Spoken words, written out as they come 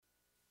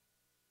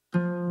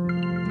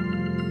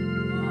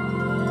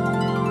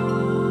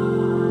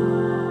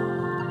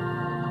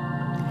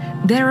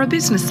There are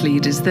business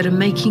leaders that are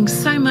making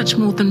so much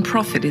more than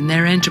profit in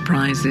their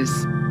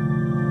enterprises.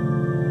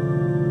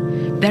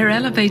 They're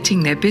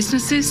elevating their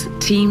businesses,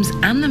 teams,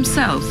 and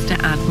themselves to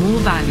add more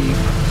value.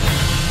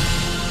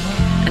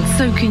 And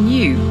so can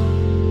you.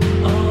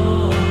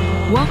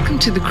 Welcome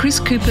to the Chris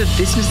Cooper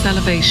Business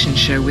Elevation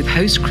Show with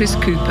host Chris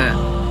Cooper.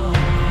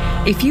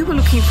 If you were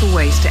looking for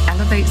ways to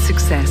elevate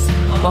success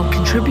while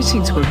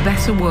contributing to a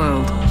better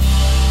world,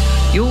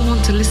 you'll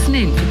want to listen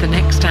in for the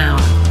next hour.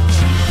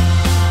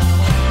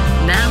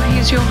 Now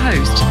here's your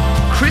host,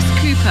 Chris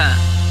Cooper.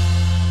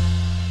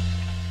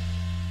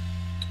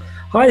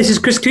 Hi, this is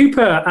Chris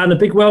Cooper, and a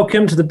big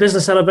welcome to the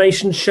Business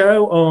Elevation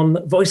Show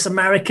on Voice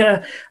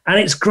America. And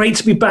it's great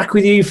to be back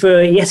with you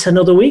for yet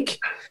another week.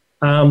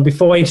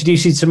 Before I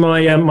introduce you to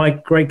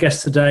my great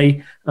guest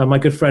today, my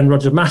good friend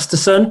Roger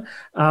Masterson,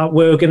 I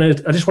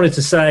just wanted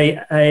to say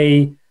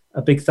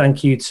a big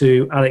thank you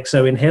to Alex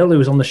Owen Hill, who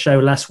was on the show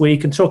last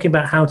week and talking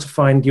about how to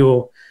find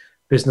your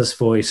business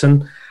voice.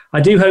 And I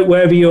do hope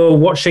wherever you're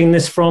watching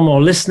this from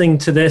or listening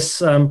to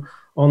this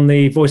on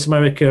the Voice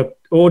America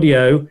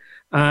audio,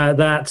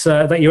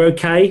 that you're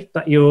okay,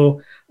 that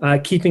you're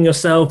keeping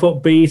yourself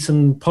upbeat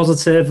and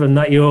positive, and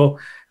that you're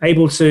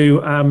able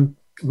to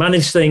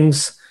manage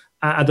things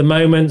at the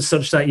moment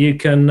such that you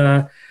can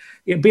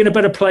be in a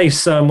better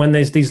place when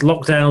there's these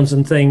lockdowns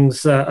and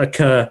things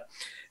occur.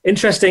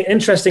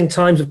 Interesting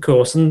times, of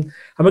course. And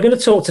we're going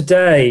to talk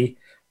today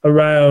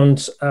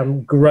around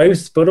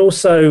growth, but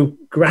also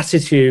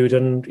gratitude.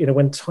 And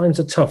when times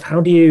are tough,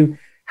 how do you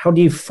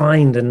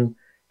find and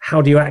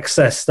how do you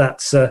access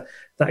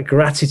that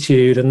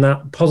gratitude and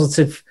that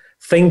positive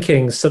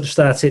thinking, such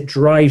that it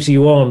drives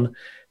you on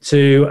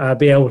to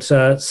be able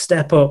to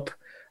step up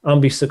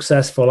and be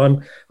successful?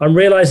 I'm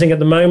realizing at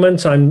the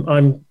moment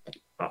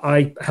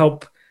I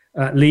help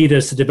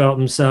leaders to develop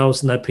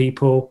themselves and their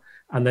people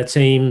and their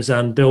teams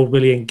and build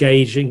really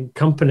engaging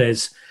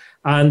companies.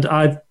 And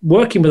I'm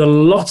working with a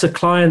lot of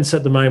clients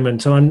at the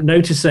moment, and I'm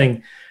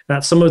noticing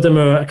that some of them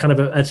are kind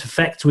of at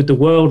effect with the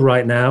world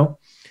right now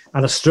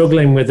and are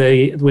struggling with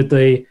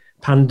the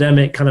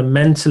pandemic kind of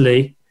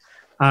mentally,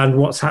 and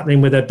what's happening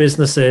with their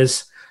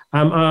businesses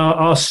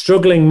are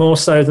struggling more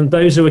so than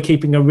those who are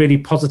keeping a really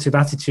positive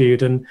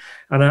attitude and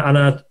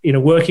are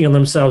working on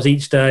themselves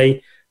each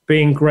day,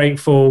 being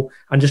grateful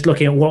and just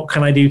looking at what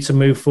can I do to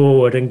move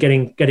forward and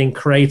getting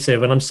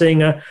creative. And I'm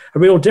seeing a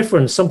real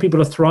difference. Some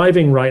people are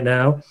thriving right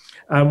now,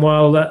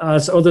 while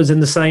as others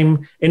in the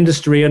same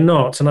industry are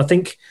not. And I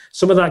think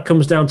some of that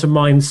comes down to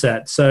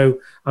mindset.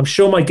 So I'm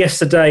sure my guest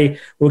today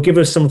will give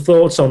us some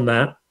thoughts on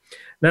that.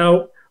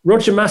 Now,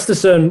 Roger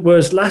Masterson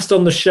was last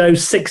on the show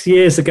 6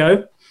 years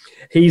ago.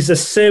 He's a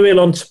serial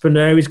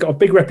entrepreneur. He's got a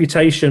big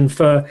reputation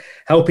for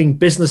helping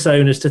business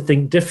owners to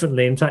think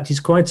differently. In fact,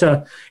 he's quite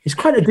a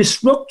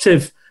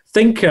disruptive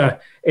thinker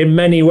in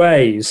many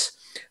ways.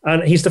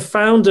 And he's the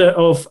founder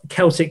of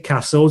Celtic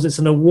Castles. It's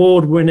an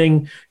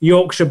award-winning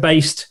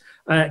Yorkshire-based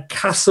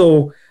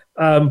castle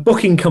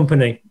booking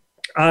company.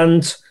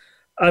 And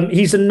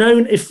he's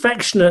known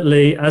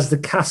affectionately as the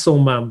Castle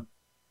Man.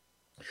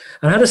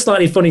 And I had a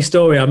slightly funny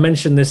story. I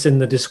mentioned this in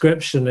the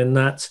description, in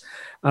that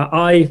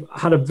I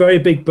had a very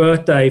big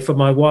birthday for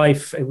my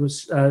wife. It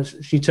was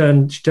she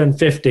turned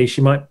 50.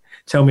 She might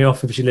tell me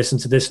off if she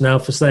listens to this now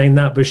for saying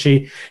that, but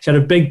she had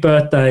a big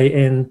birthday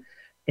in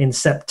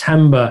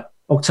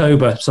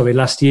October,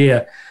 last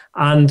year.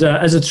 And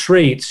as a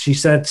treat, she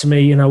said to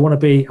me, I want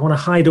to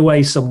hide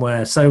away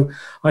somewhere. So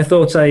I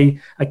thought a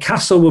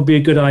castle would be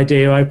a good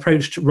idea. I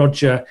approached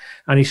Roger,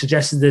 and he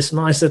suggested this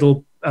nice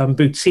little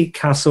boutique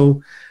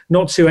castle,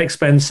 not too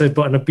expensive,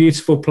 but in a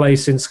beautiful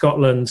place in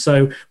Scotland.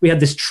 So we had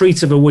this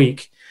treat of a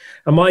week.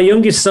 And my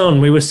youngest son,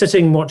 we were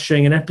sitting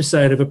watching an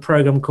episode of a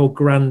program called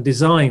Grand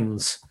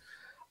Designs.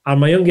 And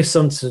my youngest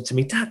son said to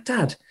me,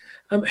 Dad,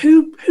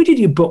 who did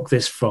you book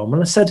this from?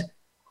 And I said,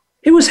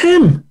 it was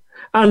him.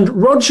 And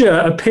Roger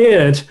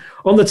appeared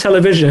on the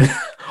television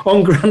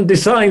on Grand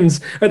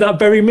Designs at that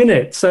very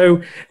minute.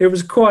 So it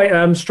was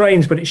quite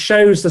strange, but it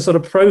shows the sort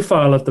of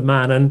profile of the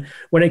man. And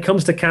when it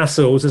comes to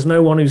castles, there's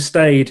no one who's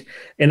stayed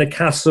in a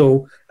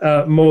castle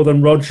more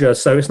than Roger.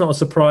 So it's not a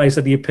surprise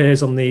that he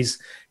appears on these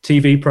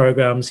TV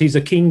programs. He's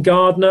a keen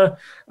gardener,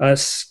 a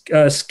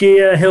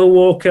skier, hill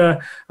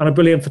walker, and a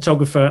brilliant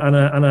photographer, and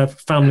a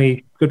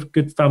family,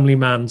 good family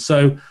man.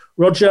 So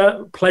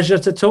Roger, pleasure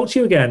to talk to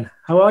you again.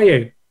 How are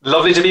you?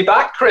 Lovely to be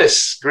back,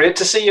 Chris. Great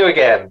to see you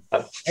again.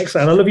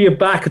 Excellent. I love your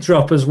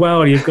backdrop as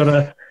well. You've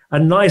got a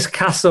nice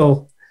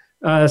castle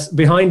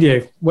behind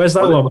you. Where's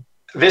that one?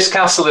 This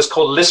castle is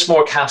called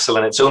Lismore Castle,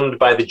 and it's owned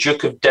by the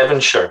Duke of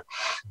Devonshire.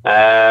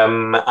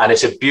 And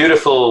it's a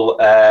beautiful,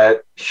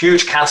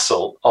 huge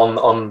castle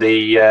on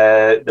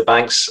the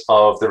banks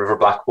of the River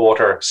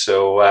Blackwater.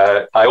 So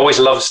I always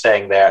love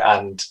staying there,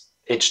 and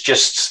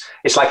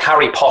it's like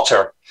Harry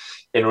Potter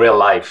in real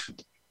life.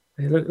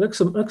 It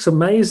looks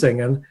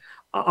amazing. And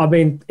I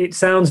mean, it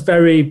sounds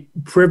very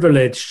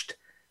privileged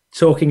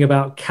talking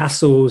about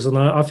castles, and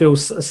I feel a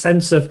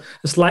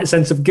slight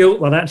sense of guilt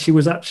that I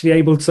was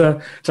able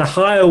to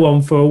hire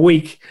one for a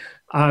week,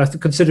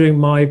 considering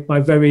my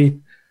very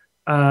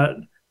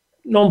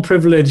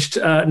non-privileged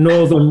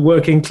northern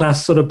working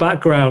class sort of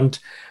background.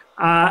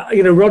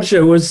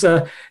 Roger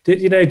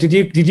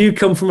did you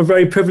come from a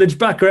very privileged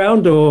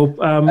background, or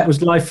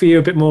was life for you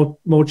a bit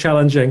more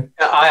challenging?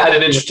 I had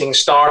an interesting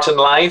start in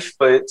life,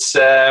 but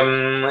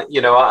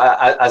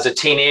as a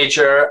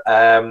teenager,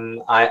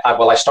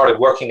 I started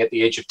working at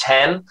the age of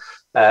 10.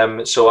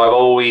 So I've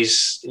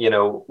always,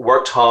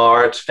 worked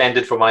hard,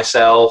 fended for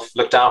myself,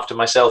 looked after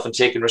myself, and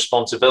taken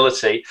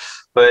responsibility.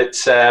 But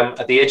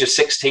at the age of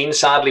 16,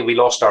 sadly, we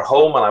lost our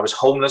home, and I was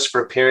homeless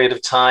for a period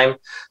of time.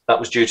 That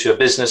was due to a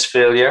business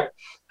failure.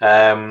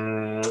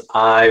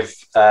 I've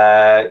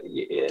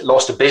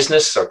lost a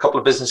business or a couple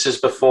of businesses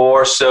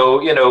before. So,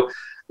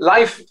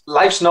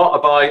 life's not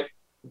about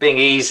being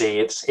easy.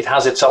 It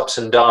has its ups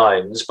and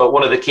downs. But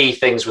one of the key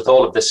things with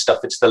all of this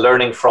stuff, it's the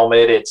learning from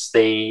it. It's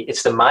the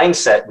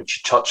mindset, which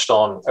you touched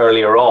on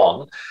earlier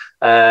on,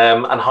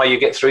 and how you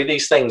get through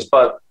these things.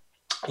 But,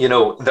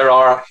 there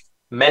are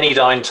many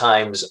down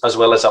times as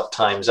well as up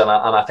times. And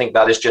I think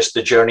that is just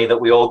the journey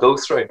that we all go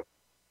through.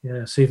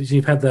 Yeah. So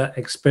you've had that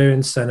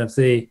experience then of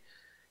the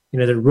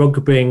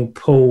rug being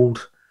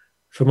pulled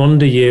from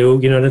under you,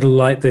 a little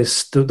like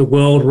this, the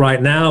world right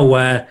now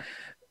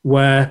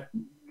where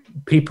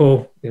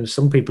people,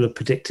 some people have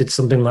predicted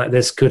something like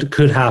this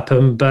could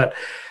happen, but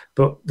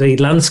the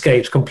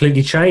landscape's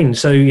completely changed.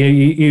 So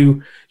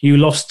you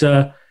lost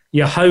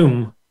your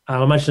home.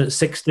 I imagine at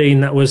 16,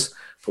 that was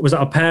that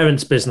our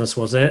parents' business,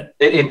 was it?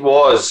 It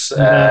was.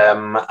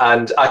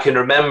 And I can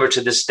remember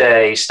to this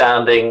day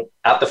standing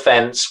at the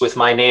fence with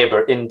my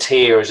neighbour in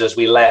tears as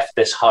we left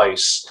this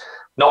house,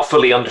 not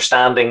fully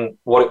understanding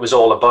what it was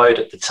all about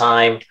at the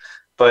time.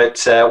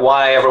 But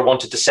why I ever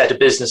wanted to set a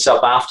business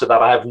up after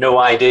that, I have no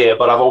idea.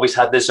 But I've always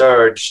had this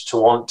urge to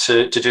want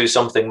to do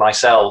something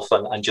myself,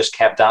 and just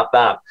kept at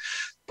that.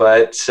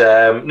 But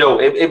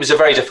no, it was a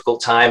very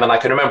difficult time. And I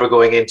can remember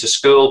going into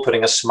school,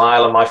 putting a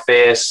smile on my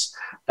face.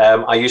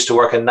 I used to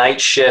work a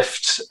night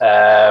shift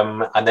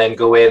and then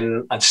go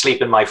in and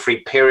sleep in my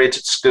free periods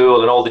at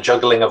school, and all the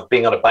juggling of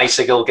being on a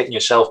bicycle, getting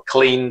yourself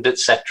cleaned,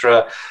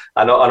 etc.,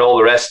 and all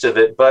the rest of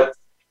it. But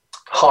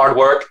hard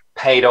work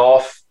paid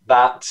off.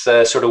 That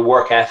sort of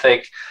work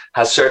ethic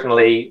has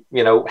certainly,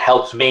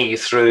 helped me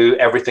through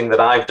everything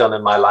that I've done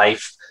in my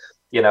life.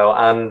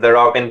 And there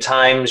have been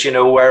times,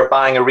 where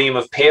buying a ream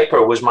of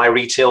paper was my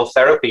retail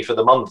therapy for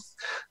the month.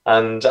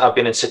 And I've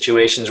been in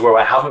situations where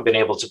I haven't been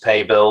able to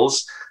pay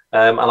bills.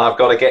 And I've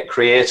got to get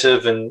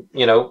creative and,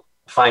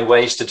 find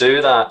ways to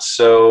do that.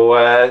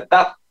 So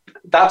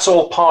that's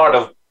all part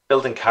of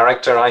building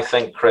character, I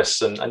think,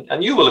 Chris.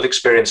 And you will have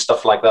experienced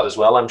stuff like that as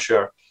well, I'm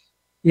sure.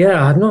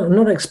 Yeah, I've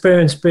not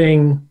experienced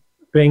being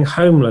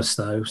homeless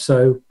though.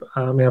 So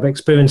I've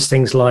experienced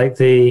things like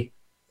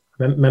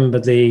remember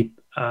the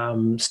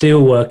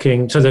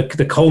steelworking, so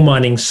the coal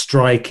mining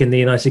strike in the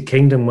United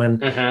Kingdom when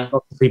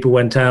lots of people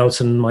went out,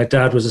 and my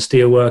dad was a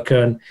steel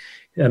worker, and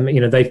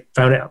they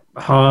found it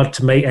hard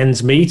to make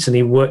ends meet, and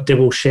he worked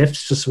double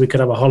shifts just so we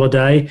could have a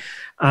holiday.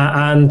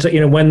 And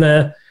when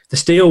the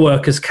steel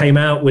workers came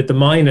out with the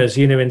miners,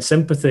 in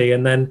sympathy,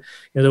 and then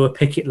there were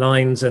picket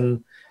lines,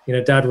 and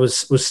Dad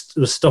was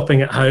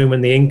stopping at home,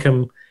 and the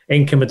income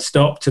had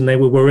stopped, and they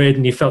were worried,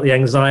 and you felt the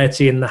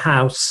anxiety in the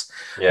house.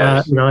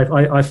 Yes.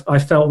 I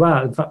felt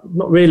that. In fact,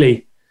 not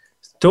really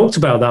talked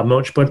about that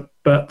much, but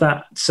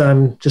that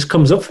just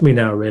comes up for me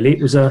now. Really,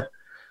 it was a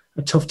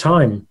tough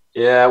time.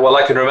 Yeah, well,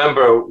 I can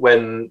remember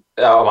when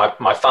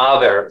my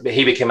father,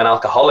 he became an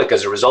alcoholic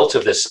as a result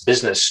of this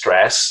business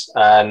stress,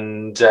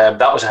 and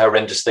that was a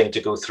horrendous thing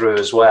to go through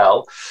as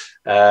well.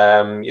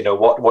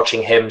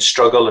 Watching him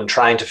struggle and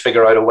trying to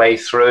figure out a way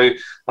through.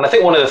 And I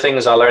think one of the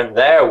things I learned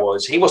there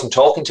was he wasn't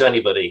talking to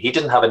anybody. He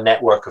didn't have a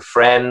network of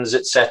friends,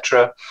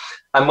 etc.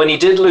 And when he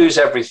did lose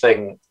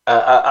everything,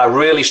 a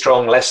really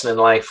strong lesson in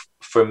life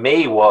for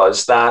me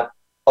was that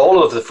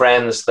all of the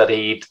friends that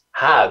he'd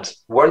had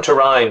weren't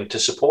around to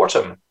support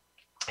him.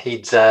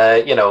 He'd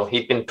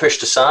been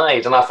pushed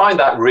aside, and I find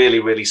that really,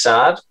 really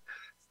sad.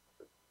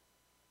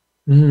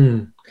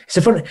 It's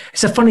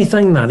a funny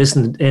thing, that,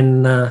 isn't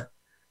it?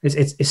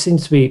 It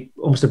seems to be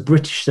almost a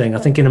British thing. I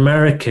think in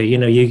America,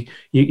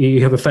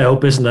 you have a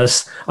failed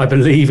business, I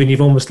believe, and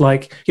you've almost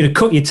cut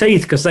your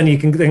teeth, because then you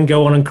can then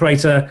go on and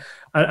create a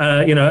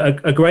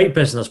great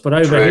business. But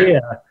over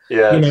here,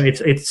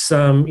 it's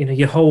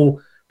your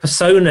whole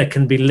persona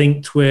can be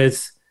linked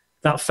with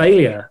that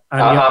failure,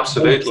 and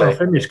absolutely, your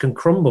self-image can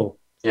crumble.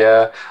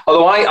 Yeah,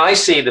 although I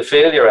see the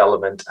failure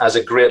element as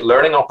a great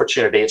learning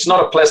opportunity. It's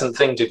not a pleasant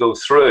thing to go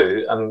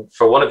through. And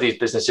for one of these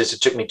businesses, it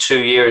took me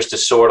 2 years to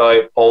sort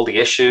out all the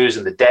issues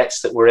and the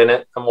debts that were in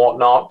it and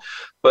whatnot.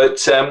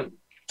 But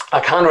I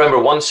can remember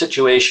one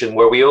situation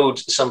where we owed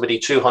somebody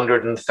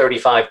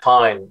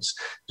 £235,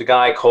 the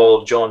guy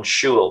called John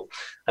Shewell,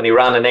 and he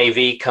ran an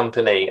AV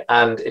company.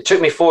 And it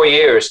took me 4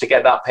 years to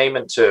get that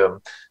payment to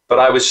him. But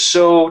I was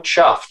so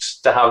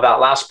chuffed to have that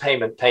last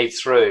payment paid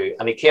through.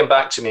 And he came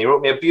back to me, he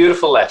wrote me a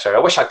beautiful letter. I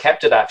wish I'd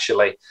kept it,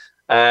 actually.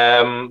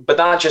 But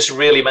that just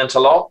really meant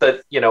a lot,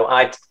 that,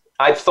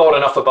 I'd thought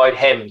enough about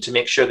him to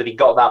make sure that he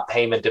got that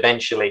payment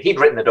eventually. He'd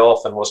written it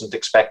off and wasn't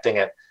expecting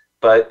it.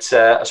 But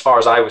as far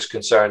as I was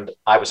concerned,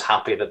 I was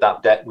happy that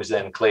that debt was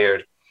then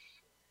cleared.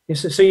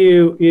 Yes, so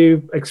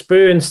you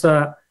experienced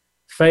that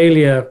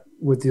failure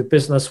with your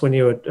business when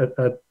you were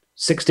a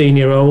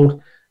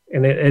 16-year-old,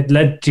 and it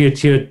led to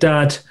your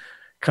dad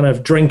kind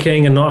of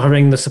drinking and not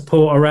having the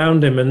support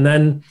around him. And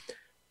then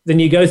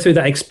you go through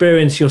that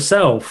experience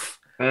yourself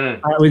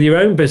with your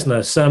own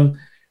business.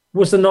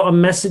 Was there not a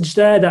message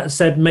there that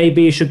said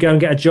maybe you should go and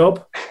get a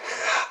job?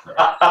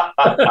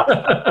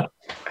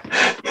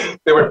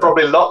 There were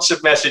probably lots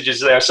of messages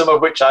there, some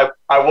of which I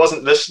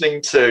wasn't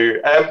listening to.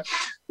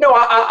 No,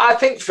 I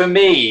think for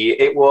me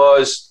it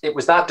was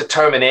that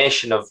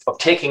determination of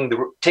taking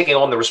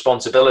on the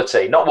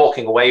responsibility, not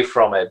walking away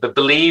from it, but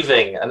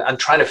believing and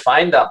trying to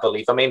find that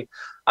belief. I mean,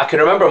 I can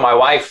remember my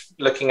wife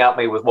looking at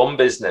me with one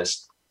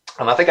business,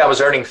 and I think I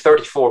was earning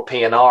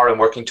 34p an hour and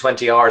working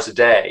 20 hours a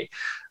day.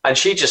 And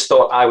she just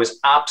thought I was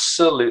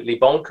absolutely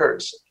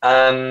bonkers.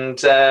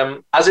 And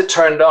as it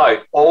turned out,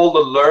 all the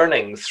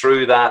learning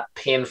through that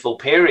painful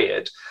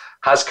period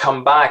has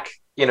come back,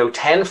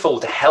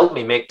 tenfold to help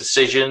me make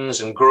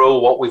decisions and grow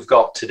what we've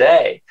got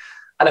today.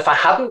 And if I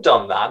hadn't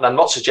done that, and I'm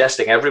not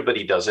suggesting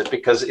everybody does it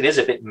because it is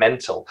a bit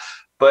mental,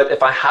 but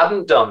if I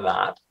hadn't done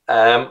that,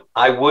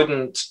 I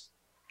wouldn't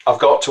have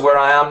got to where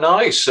I am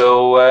now.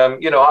 So,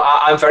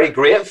 I'm very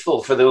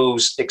grateful for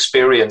those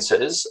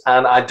experiences.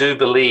 And I do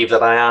believe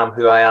that I am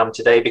who I am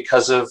today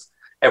because of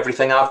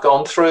everything I've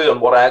gone through and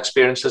what I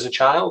experienced as a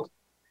child.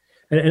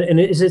 And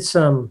is it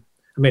some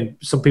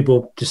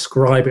people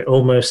describe it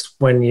almost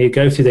when you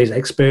go through these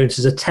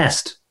experiences, a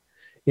test,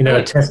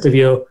 a test of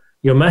your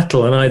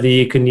mettle, and either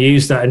you can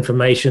use that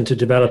information to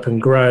develop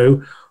and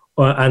grow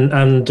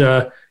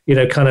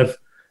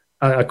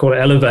I call it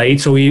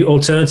elevate, or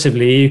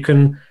alternatively, you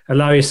can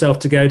allow yourself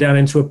to go down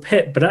into a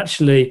pit. But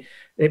actually,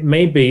 it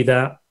may be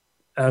that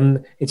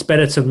it's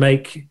better to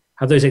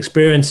have those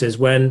experiences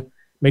when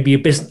maybe a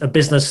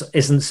business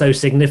isn't so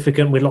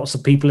significant with lots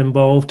of people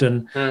involved,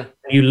 and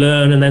you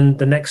learn, and then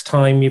the next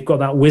time you've got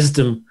that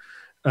wisdom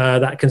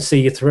that can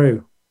see you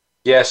through.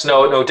 Yes,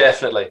 no,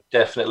 definitely.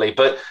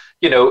 But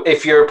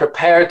if you're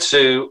prepared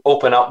to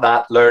open up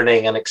that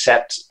learning and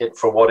accept it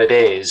for what it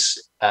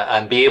is,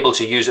 and be able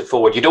to use it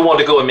forward, you don't want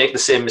to go and make the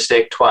same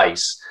mistake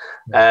twice.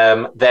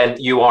 Then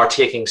you are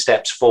taking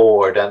steps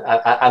forward,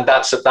 and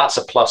that's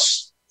a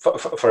plus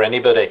for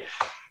anybody.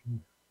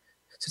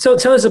 So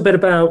tell us a bit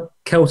about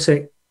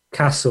Celtic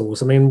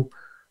Castles. I mean,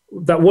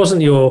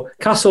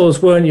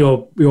 castles weren't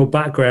your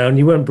background.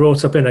 You weren't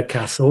brought up in a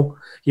castle.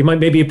 You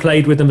maybe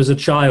played with them as a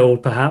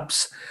child,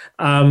 perhaps.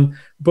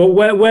 But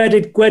where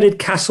did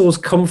castles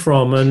come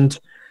from,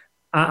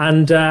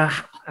 and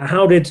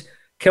how did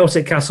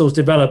Celtic Castles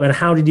develop, and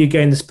how did you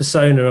gain this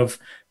persona of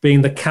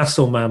being the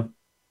castle man?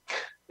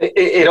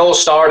 It all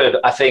started,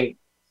 I think,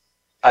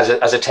 as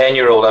a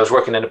 10-year-old. I was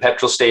working in a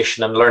petrol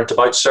station and learned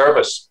about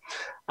service.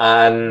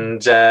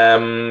 And,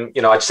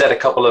 I'd set a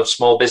couple of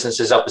small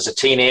businesses up as a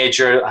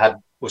teenager.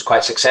 Was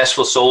quite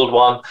successful, sold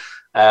one,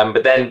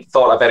 but then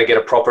thought I better get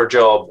a proper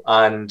job.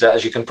 And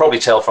as you can probably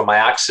tell from my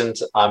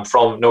accent, I'm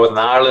from Northern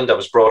Ireland. I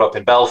was brought up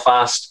in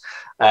Belfast.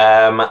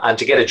 And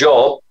to get a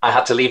job, I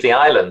had to leave the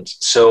island.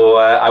 So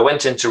I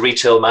went into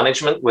retail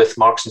management with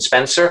Marks and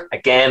Spencer.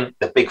 Again,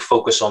 the big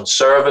focus on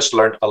service,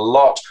 learned a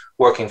lot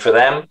working for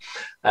them,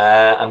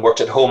 and worked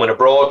at home and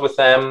abroad with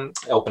them,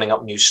 opening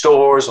up new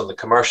stores on the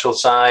commercial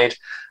side,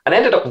 and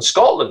ended up in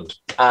Scotland,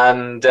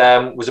 and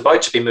was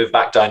about to be moved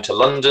back down to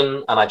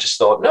London. And I just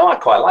thought, no, I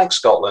quite like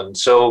Scotland.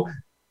 So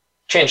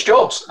changed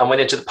jobs and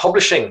went into the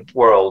publishing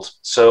world.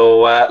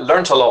 So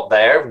learned a lot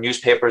there,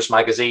 newspapers,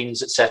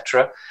 magazines,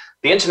 etc.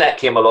 The internet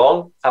came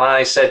along, and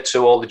I said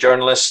to all the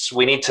journalists,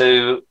 we need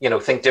to,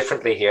 think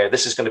differently here.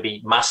 This is going to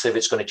be massive.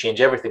 It's going to change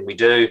everything we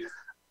do.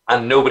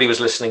 And nobody was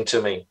listening to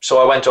me.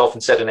 So I went off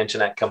and set an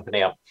internet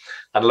company up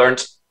and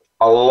learned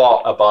a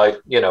lot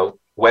about,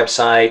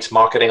 websites,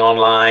 marketing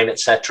online,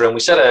 etc. And we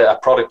set a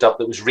product up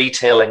that was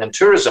retailing and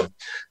tourism.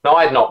 Now,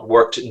 I'd not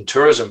worked in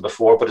tourism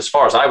before, but as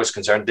far as I was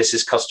concerned, this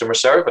is customer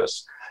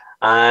service.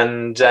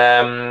 And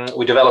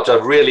we developed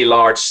a really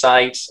large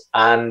site.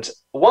 And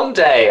one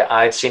day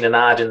I'd seen an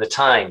ad in the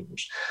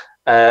Times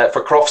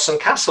for crofts and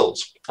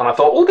castles. And I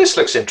thought, this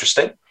looks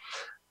interesting.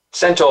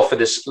 Sent off for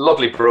this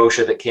lovely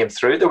brochure that came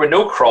through. There were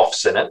no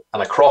crofts in it.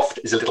 And a croft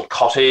is a little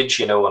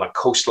cottage, on a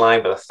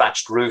coastline with a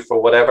thatched roof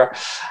or whatever.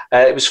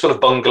 It was full of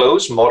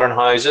bungalows, modern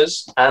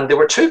houses. And there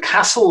were two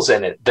castles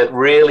in it that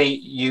really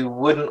you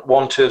wouldn't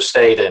want to have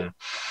stayed in.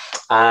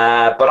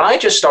 But I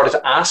just started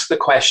to ask the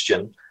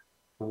question,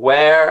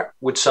 where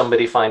would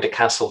somebody find a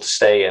castle to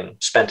stay in?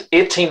 Spent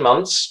 18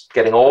 months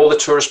getting all the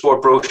tourist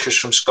board brochures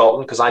from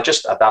Scotland, because I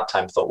just at that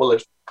time thought,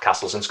 there's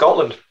castles in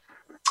Scotland,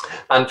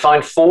 and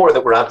found 4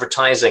 that were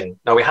advertising.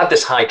 Now, we had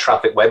this high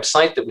traffic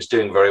website that was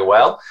doing very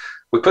well.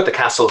 We put the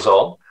castles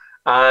on,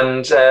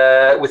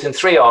 and within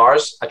 3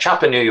 hours, a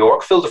chap in New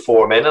York filled a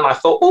form in, and I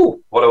thought,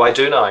 what do I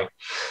do now?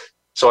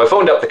 So I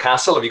phoned up the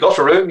castle. Have you got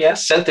a room?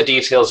 Yes. Sent the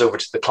details over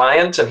to the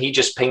client, and he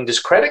just pinged his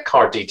credit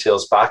card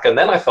details back. And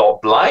then I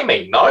thought,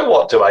 blimey, now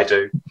what do I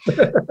do?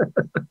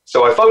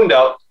 So I phoned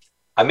up,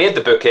 I made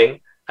the booking,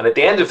 and at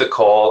the end of the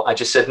call, I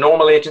just said,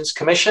 normal agent's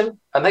commission.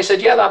 And they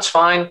said, yeah, that's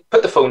fine.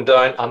 Put the phone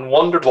down and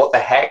wondered what the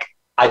heck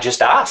I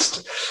just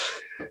asked.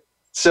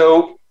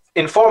 So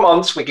in 4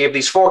 months, we gave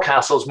these 4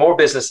 castles more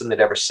business than they'd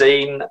ever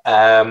seen.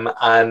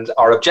 And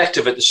our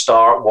objective at the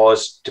start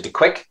was to be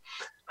quick,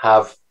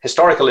 have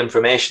historical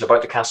information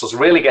about the castles,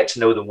 really get to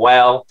know them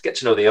well, get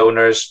to know the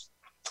owners,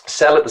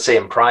 sell at the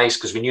same price,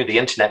 because we knew the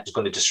internet was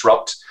going to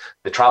disrupt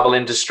the travel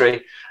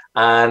industry,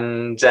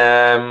 and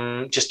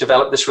just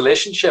develop this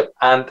relationship.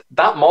 And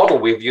that model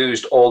we've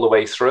used all the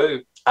way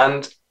through.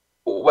 And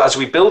as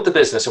we build the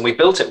business, and we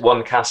built it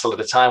one castle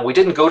at a time, we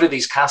didn't go to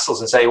these castles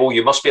and say, oh,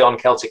 you must be on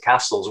Celtic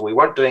Castles. We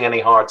weren't doing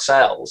any hard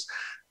sells.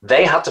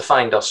 They had to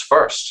find us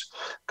first.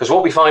 Because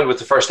what we found with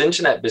the first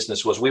internet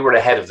business was we were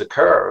ahead of the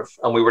curve,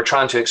 and we were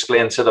trying to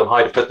explain to them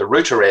how to put the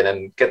router in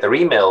and get their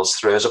emails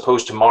through, as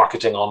opposed to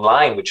marketing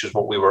online, which is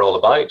what we were all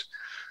about.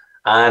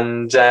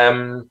 And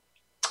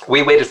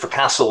we waited for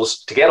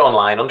castles to get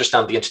online,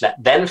 understand the internet,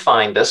 then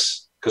find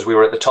us, because we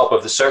were at the top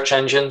of the search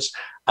engines,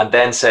 and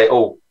then say,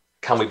 oh,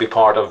 can we be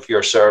part of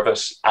your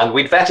service? And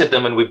we'd vetted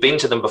them, and we'd been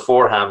to them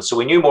beforehand. So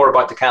we knew more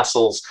about the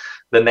castles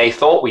than they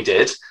thought we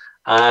did.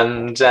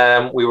 And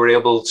we were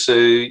able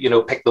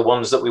to, pick the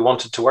ones that we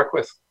wanted to work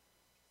with.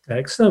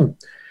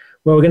 Excellent.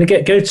 Well, we're going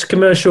to go to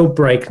commercial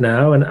break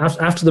now. And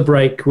after the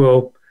break,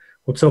 we'll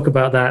talk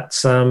about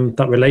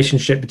that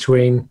relationship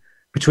between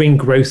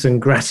growth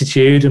and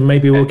gratitude. And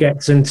maybe we'll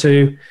get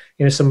into,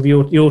 some of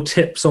your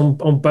tips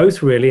on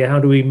both, really. How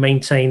do we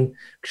maintain,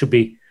 should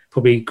be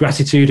probably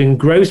gratitude and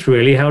growth,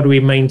 really. How do we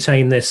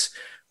maintain this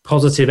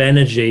positive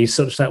energy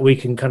such that we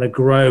can kind of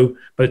grow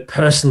both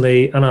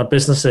personally and our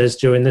businesses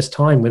during this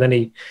time, with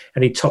any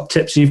top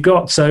tips you've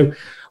got? So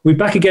we're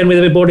back again with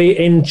everybody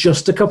in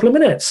just a couple of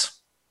minutes.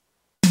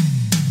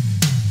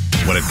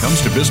 When it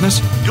comes to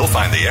business, you'll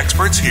find the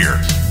experts here.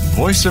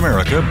 Voice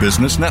America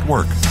Business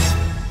Network.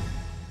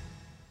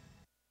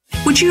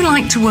 Would you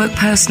like to work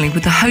personally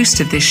with the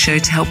host of this show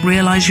to help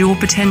realize your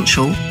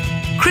potential?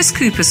 Chris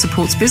Cooper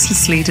supports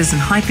business leaders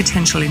and high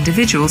potential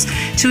individuals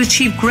to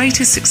achieve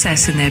greater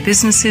success in their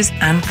businesses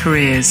and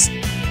careers.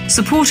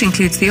 Support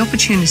includes the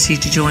opportunity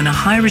to join a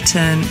high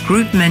return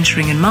group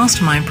mentoring and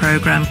mastermind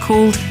program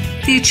called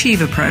the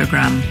Achiever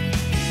Program.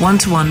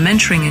 One-to-one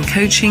mentoring and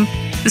coaching,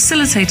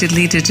 facilitated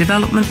leader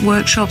development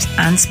workshops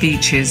and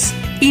speeches.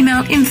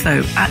 Email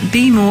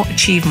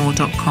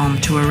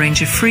info@bemoreachievemore.com to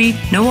arrange a free,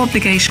 no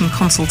obligation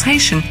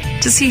consultation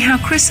to see how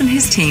Chris and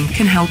his team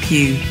can help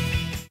you.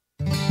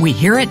 We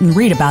hear it and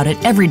read about it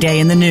every day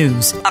in the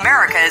news.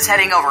 America is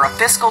heading over a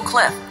fiscal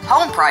cliff.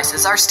 Home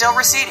prices are still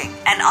receding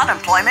and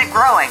unemployment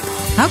growing.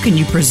 How can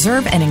you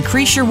preserve and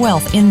increase your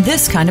wealth in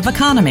this kind of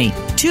economy?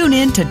 Tune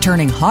in to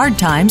Turning Hard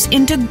Times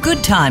into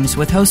Good Times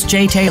with host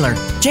Jay Taylor.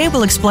 Jay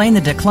will explain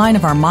the decline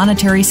of our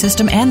monetary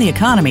system and the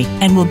economy,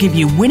 and will give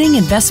you winning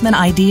investment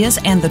ideas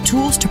and the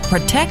tools to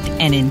protect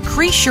and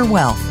increase your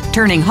wealth.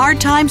 Turning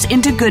Hard Times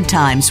into Good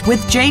Times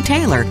with Jay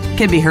Taylor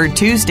can be heard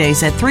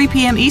Tuesdays at 3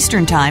 p.m.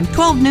 Eastern Time,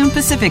 12 noon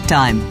Pacific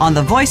Time on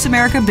the Voice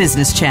America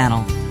Business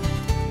Channel.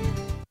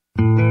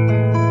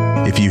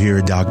 If you hear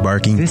a dog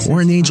barking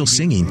or an angel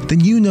singing, then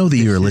you know that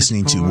you are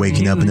listening to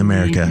Waking Up in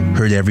America.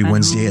 Heard every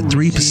Wednesday at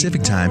 3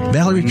 Pacific Time,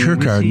 Valerie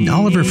Kirkard and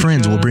all of her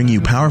friends will bring you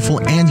powerful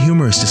and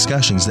humorous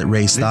discussions that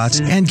raise thoughts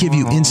and give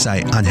you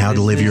insight on how to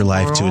live your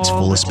life to its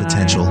fullest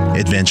potential.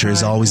 Adventure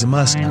is always a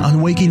must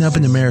on Waking Up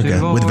in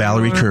America with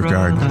Valerie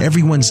Kirkard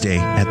every Wednesday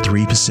at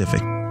 3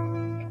 Pacific.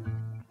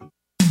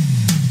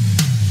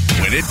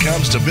 When it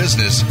comes to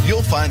business,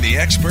 you'll find the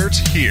experts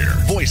here.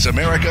 Voice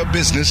America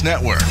Business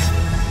Network.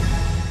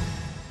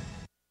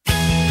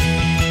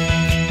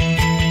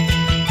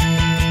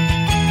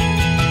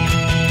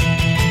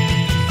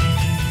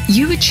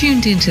 You are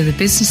tuned into the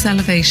Business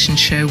Elevation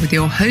Show with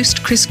your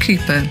host, Chris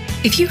Cooper.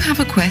 If you have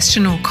a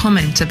question or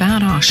comment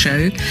about our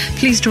show,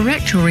 please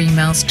direct your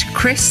emails to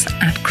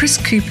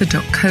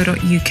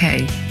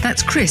chris@chriscooper.co.uk.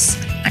 That's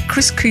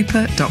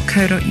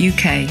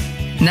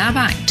chris@chriscooper.co.uk. Now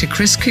back to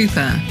Chris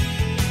Cooper.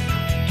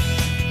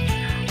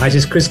 Hi, this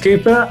is Chris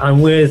Cooper.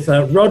 I'm with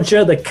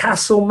Roger, the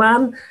Castle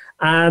Man.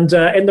 And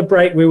in the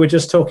break, we were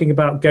just talking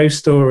about ghost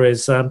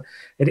stories.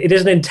 It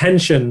is an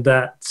intention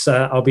that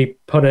I'll be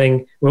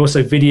putting, we're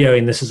also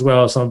videoing this as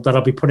well, so that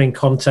I'll be putting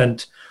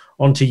content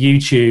onto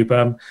YouTube.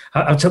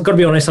 I've got to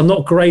be honest, I'm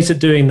not great at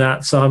doing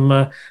that, so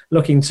I'm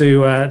looking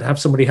to have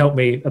somebody help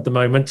me at the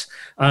moment.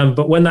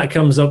 But when that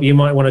comes up, you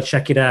might want to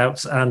check it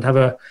out and have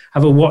a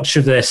watch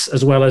of this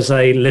as well as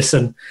a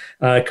listen,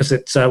 because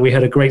we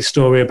had a great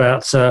story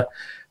about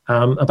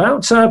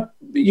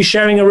you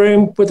sharing a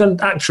room with an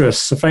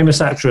actress, a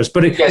famous actress,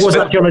 but it was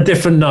actually on a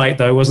different night,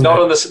 though, wasn't it?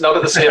 Not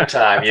at the same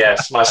time.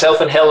 Yes, myself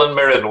and Helen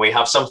Mirren, we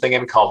have something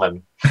in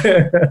common.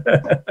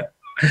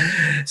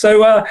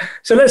 So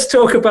let's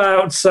talk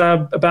about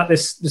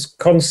this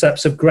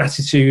concepts of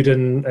gratitude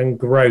and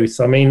growth.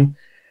 I mean,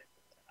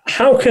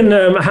 How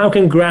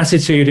can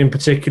gratitude in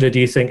particular, do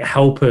you think,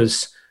 help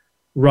us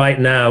right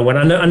now? When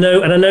I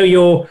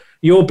know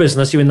your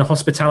business, you're in the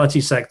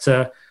hospitality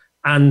sector,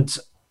 and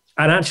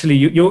actually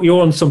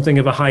you're on something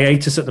of a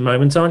hiatus at the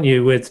moment, aren't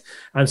you?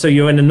 And so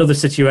you're in another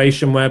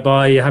situation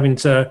whereby you're having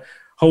to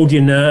hold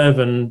your nerve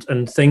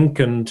and think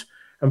and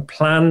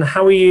plan.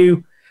 How are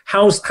you?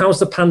 How's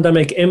the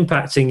pandemic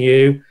impacting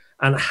you,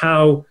 and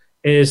how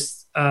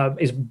is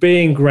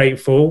being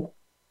grateful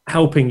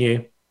helping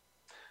you?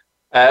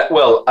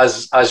 Well,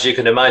 as you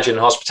can imagine,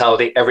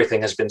 hospitality,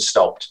 everything has been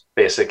stopped,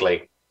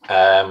 basically.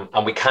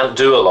 And we can't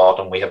do a lot,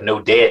 and we have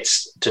no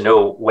dates to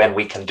know when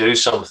we can do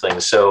something.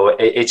 So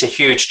it's a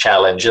huge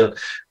challenge. And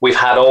we've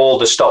had all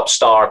the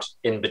stop-start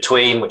in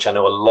between, which I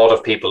know a lot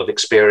of people have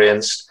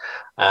experienced.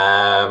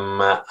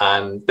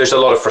 And there's a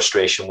lot of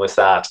frustration with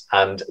that.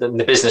 And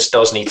the business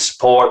does need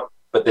support,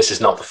 but this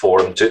is not the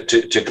forum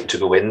to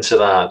go into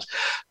that.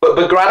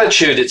 But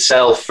gratitude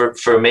itself,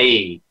 for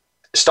me,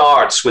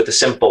 starts with a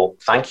simple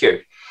thank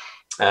you.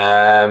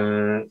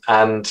 And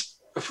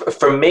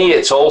for me,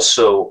 it's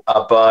also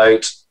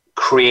about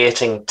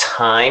creating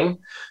time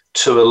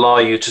to allow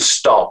you to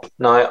stop.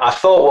 Now, I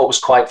thought what was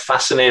quite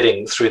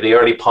fascinating through the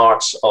early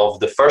parts of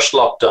the first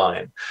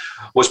lockdown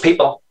was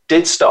people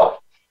did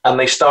stop, and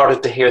they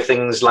started to hear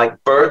things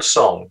like bird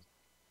song.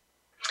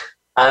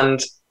 And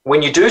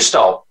when you do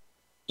stop,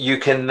 you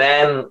can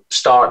then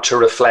start to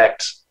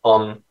reflect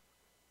on,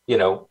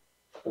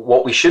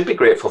 what we should be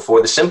grateful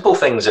for, the simple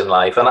things in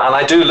life. And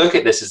I do look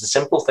at this as the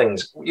simple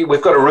things.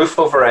 We've got a roof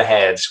over our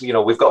heads,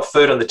 we've got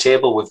food on the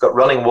table, we've got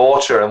running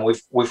water, and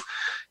we've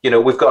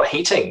got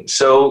heating.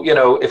 So,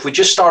 if we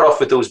just start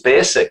off with those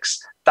basics,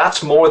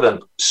 that's more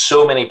than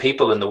so many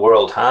people in the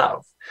world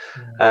have.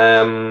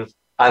 And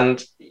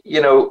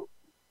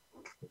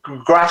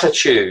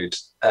gratitude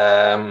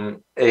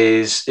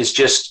is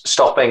just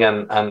stopping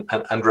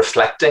and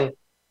reflecting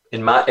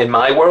in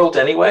my world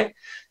anyway.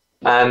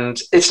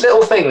 And it's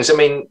little things. I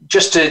mean,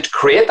 just to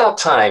create that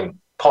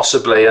time,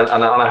 possibly. And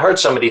I heard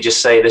somebody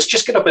just say this: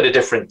 just get up at a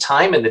different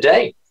time in the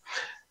day.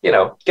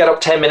 Get up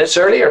 10 minutes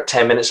earlier,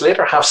 10 minutes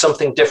later, have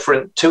something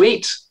different to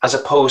eat, as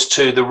opposed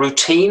to the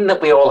routine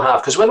that we all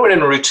have. Because when we're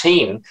in a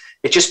routine,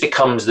 it just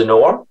becomes the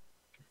norm.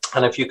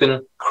 And if you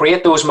can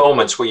create those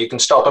moments where you can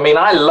stop. I mean,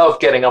 I love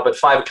getting up at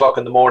 5 o'clock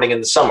in the morning in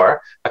the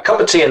summer, a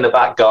cup of tea in the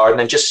back garden,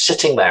 and just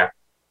sitting there.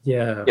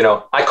 Yeah.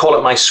 I call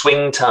it my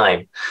swing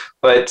time,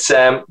 but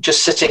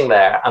just sitting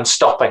there and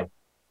stopping.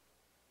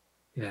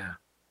 Yeah.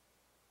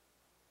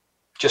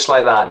 Just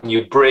like that. And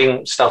you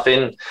bring stuff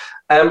in.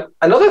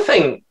 Another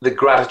thing that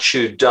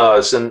gratitude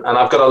does, and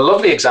I've got a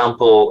lovely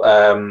example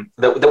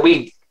that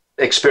we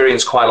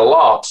experience quite a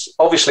lot.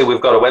 Obviously,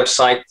 we've got a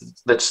website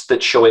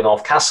that's showing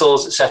off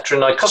castles, etc.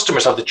 Now,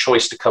 customers have the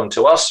choice to come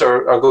to us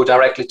or go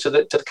directly to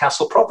the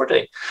castle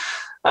property.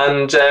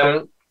 And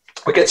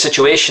we get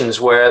situations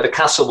where the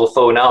castle will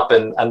phone up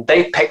and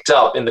they've picked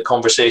up in the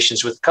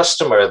conversations with the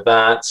customer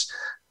that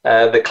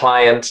the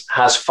client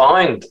has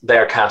found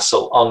their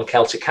castle on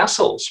Celtic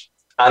Castles.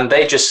 And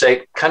they just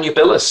say, can you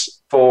bill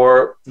us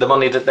for the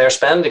money that they're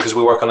spending? Because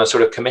we work on a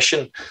sort of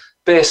commission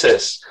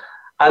basis.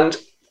 And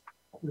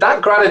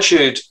that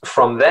gratitude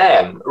from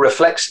them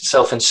reflects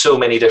itself in so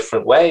many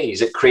different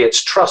ways. It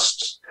creates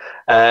trust.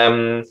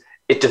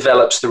 It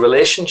develops the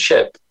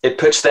relationship. It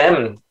puts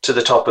them to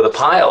the top of the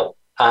pile.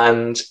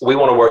 And we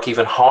want to work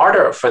even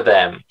harder for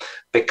them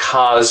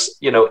because,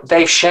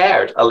 they've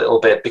shared a little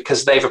bit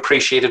because they've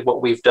appreciated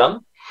what we've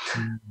done.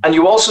 Mm-hmm. And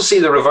you also see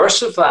the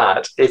reverse of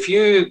that. If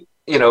you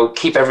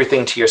keep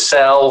everything to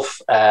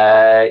yourself,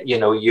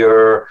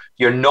 you're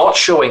not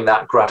showing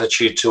that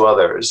gratitude to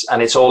others,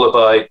 and it's all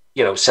about,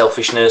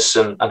 selfishness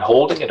and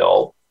holding it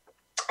all,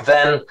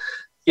 then,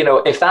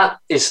 if that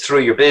is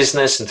through your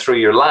business and through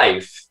your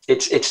life,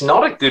 it's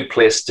not a good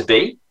place to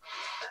be.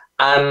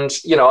 And,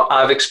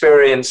 I've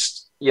experienced,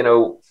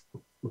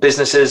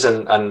 businesses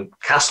and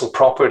castle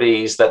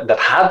properties that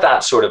had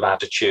that sort of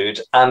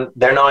attitude, and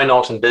they're now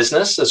not in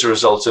business as a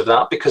result of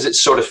that because it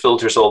sort of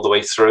filters all the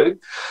way through.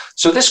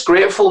 So this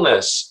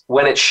gratefulness,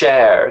 when it's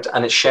shared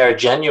and it's shared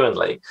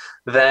genuinely,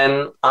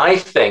 then I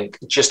think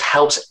just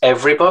helps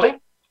everybody,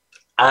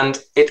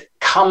 and it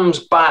comes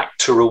back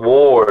to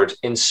reward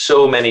in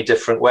so many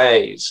different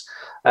ways.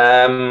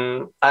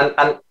 And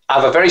I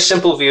have a very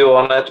simple view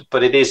on it,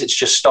 but it's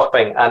just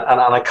stopping. And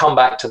I come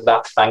back to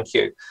that thank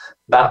you.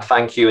 That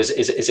thank you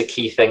is a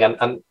key thing.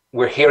 And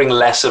we're hearing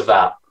less of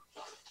that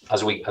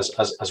as we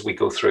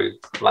go through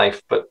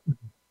life. But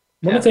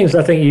one of the things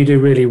I think you do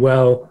really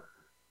well,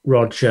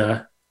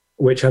 Roger,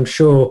 which I'm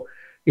sure,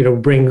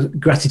 brings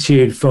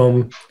gratitude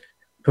from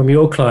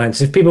your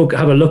clients. If people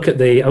have a look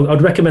at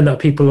I'd recommend that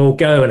people all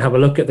go and have a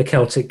look at the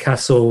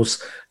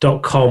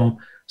CelticCastles.com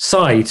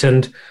site.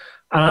 And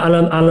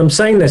I'm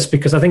saying this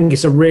because I think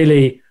it's a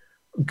really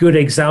good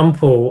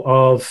example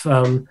of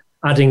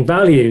adding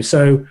value.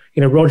 So,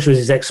 Roger, as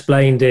he's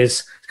explained,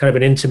 is kind of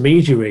an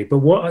intermediary. But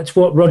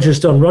what Roger's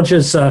done,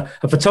 Roger's a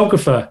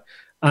photographer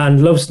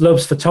and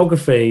loves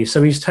photography.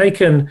 So he's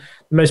taken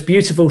the most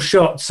beautiful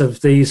shots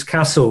of these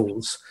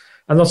castles.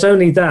 And not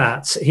only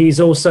that, he's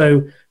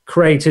also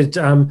created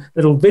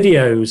little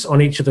videos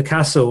on each of the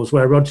castles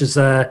where Roger's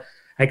there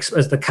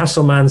as the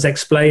castle man's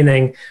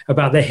explaining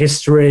about their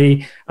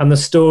history and the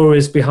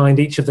stories behind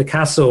each of the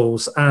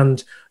castles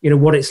and,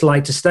 what it's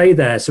like to stay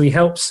there. So he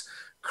helps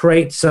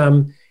create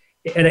an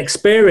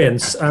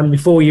experience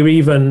before you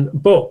even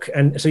book.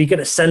 And so you get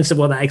a sense of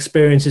what that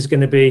experience is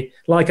going to be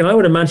like. And I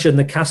would imagine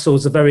the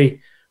castles are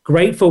very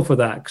grateful for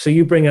that. So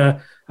you bring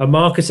a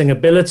marketing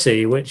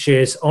ability, which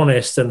is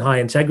honest and high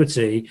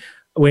integrity,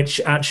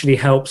 which actually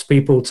helps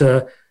people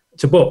to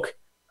book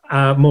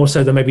more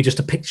so than maybe just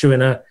a picture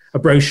in a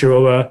brochure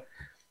or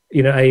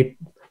a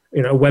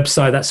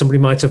website that somebody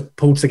might have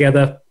pulled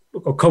together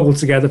or cobbled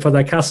together for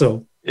their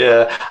castle.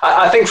 Yeah,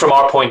 I think from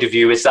our point of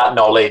view, it's that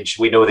knowledge.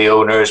 We know the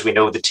owners, we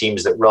know the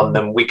teams that run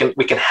them. We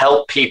can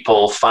help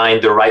people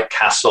find the right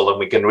castle, and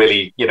we can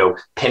really,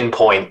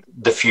 pinpoint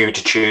the few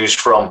to choose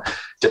from,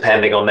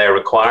 depending on their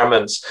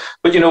requirements.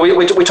 But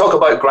we talk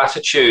about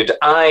gratitude.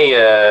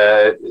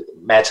 I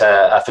met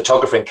a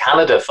photographer in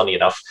Canada, funny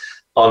enough,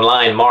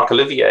 online, Mark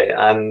Olivier,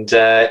 and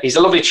he's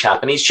a lovely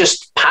chap, and he's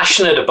just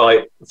passionate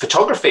about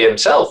photography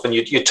himself. And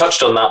you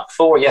touched on that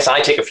before. Yes, I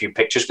take a few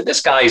pictures, but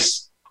this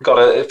guy's got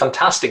a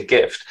fantastic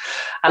gift,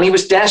 and he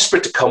was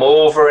desperate to come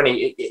over, and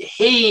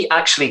he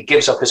actually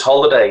gives up his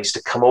holidays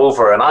to come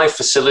over, and I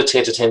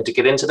facilitated him to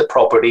get into the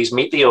properties,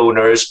 meet the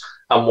owners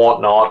and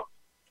whatnot,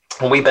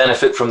 and we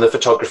benefit from the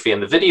photography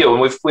and the video,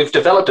 and we've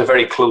developed a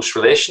very close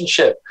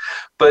relationship.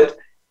 But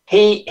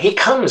he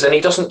comes and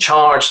he doesn't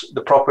charge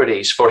the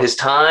properties for his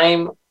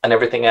time and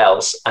everything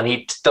else, and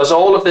he does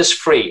all of this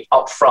free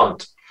up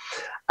front.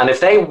 And if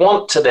they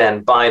want to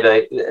then buy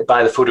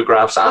the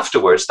photographs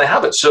afterwards, they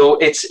have it. So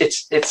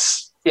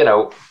it's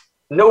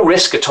no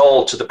risk at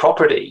all to the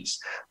properties.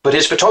 But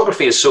his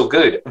photography is so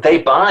good, they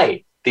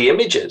buy the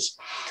images.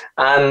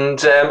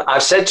 And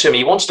I've said to him,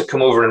 he wants to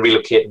come over and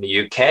relocate in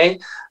the UK.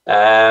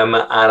 And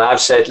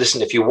I've said,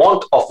 listen, if you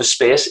want office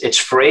space, it's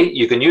free.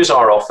 You can use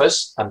our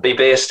office and be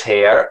based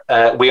here.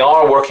 We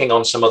are working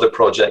on some other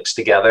projects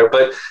together.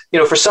 But,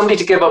 for somebody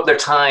to give up their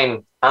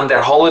time and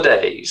their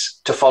holidays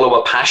to follow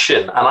a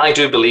passion, and I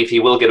do believe he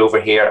will get over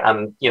here.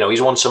 And,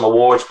 he's won some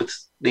awards with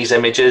these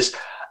images.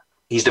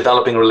 He's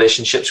developing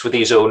relationships with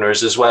these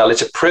owners as well.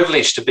 It's a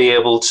privilege to be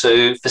able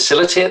to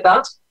facilitate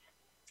that.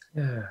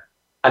 Yeah.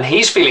 And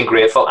he's feeling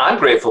grateful. I'm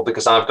grateful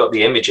because I've got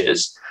the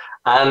images.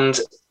 And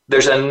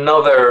there's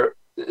another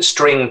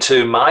string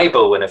to my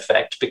bow, in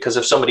effect, because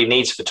if somebody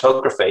needs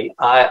photography,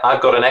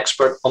 I've got an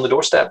expert on the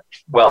doorstep.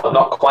 Well,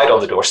 not quite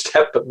on the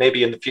doorstep, but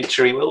maybe in the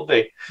future he will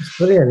be. It's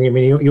brilliant. I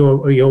mean,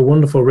 your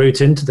wonderful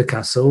route into the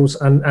castles,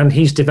 and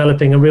he's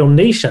developing a real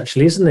niche,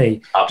 actually, isn't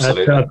he?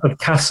 Absolutely. Of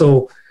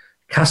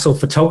castle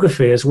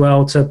photography as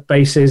well, to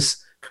base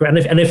his career.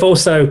 And if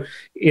also,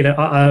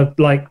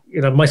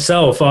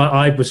 myself,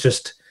 I was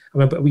just, I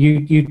remember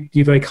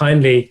you very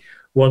kindly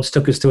once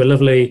took us to a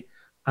lovely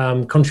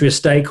country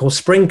estate called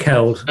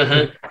Springkeld,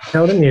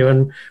 didn't you?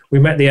 And we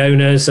met the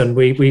owners, and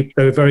they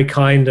were very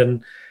kind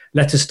and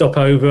let us stop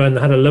over and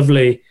had a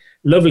lovely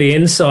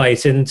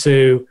insight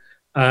into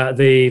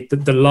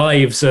the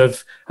lives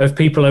of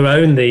people who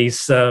own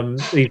these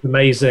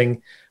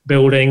amazing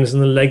buildings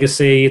and the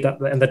legacy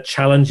and the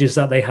challenges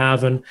that they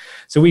have. And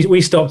so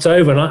we stopped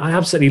over, and I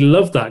absolutely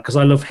love that, because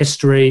I love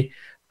history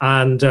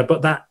and I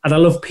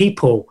love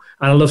people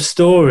and I love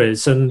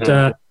stories, and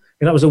that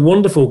was a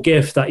wonderful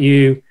gift that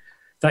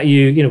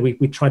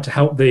we tried to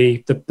help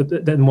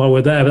them while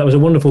we're there. But that was a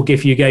wonderful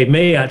gift you gave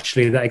me,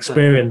 actually, that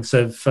experience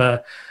of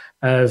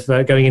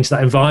going into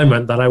that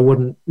environment that I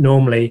wouldn't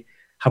normally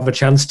have a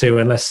chance to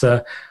unless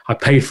I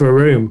paid for a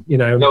room,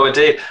 No,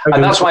 indeed.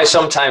 And that's why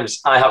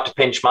sometimes I have to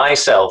pinch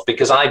myself,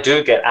 because I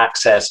do get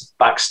access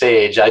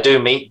backstage. I do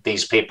meet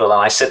these people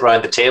and I sit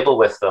around the table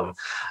with them.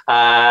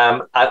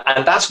 And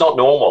that's not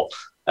normal.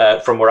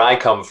 From where I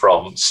come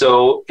from.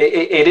 So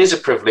it is a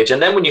privilege.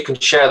 And then when you can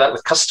share that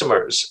with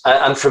customers,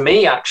 and for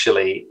me,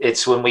 actually,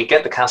 it's when we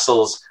get the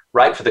castles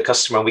right for the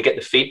customer and we get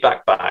the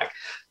feedback back.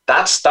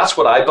 That's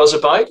what I buzz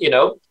about,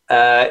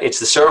 It's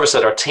the service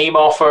that our team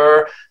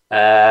offer,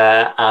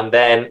 and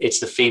then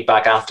it's the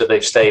feedback after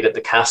they've stayed at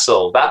the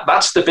castle.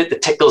 That's the bit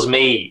that tickles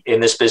me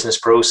in this business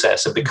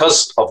process. And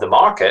because of the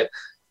market,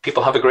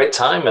 people have a great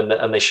time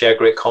and they share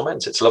great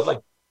comments. It's lovely.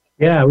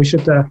 Yeah, we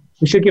should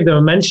give them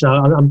a mention.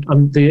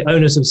 I'm the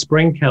owners of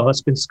Springkeld.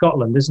 That's in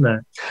Scotland, isn't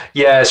it?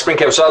 Yeah,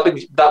 Springkeld. So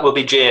that will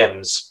be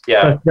James.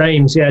 Yeah,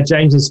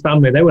 James's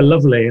family. They were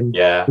lovely. And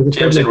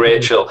James and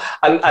Rachel.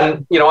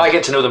 And I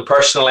get to know them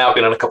personally. I've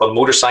been on a couple of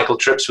motorcycle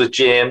trips with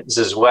James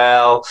as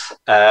well.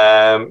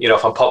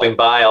 If I'm popping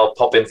by, I'll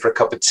pop in for a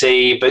cup of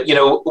tea. But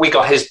we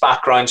got his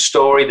background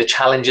story, the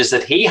challenges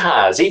that he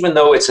has, even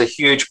though it's a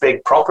huge,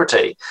 big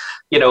property.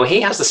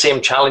 He has the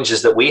same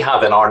challenges that we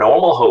have in our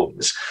normal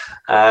homes.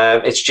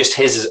 It's just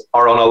his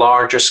are on a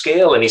larger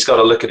scale, and he's got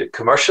to look at it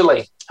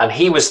commercially. And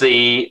he was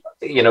the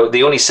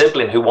only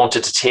sibling who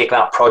wanted to take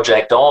that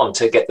project on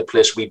to get the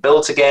place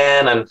rebuilt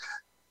again and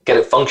get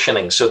it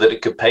functioning so that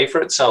it could pay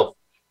for itself.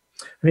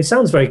 And it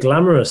sounds very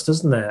glamorous,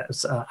 doesn't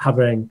it?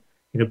 Having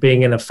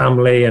being in a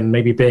family and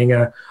maybe being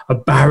a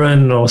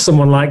baron or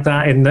someone like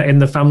that in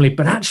the family.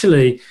 But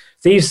actually,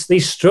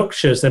 these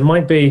structures, there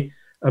might be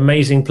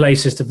amazing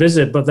places to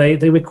visit, but they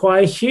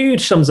require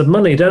huge sums of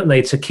money, don't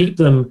they, to keep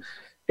them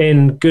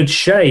in good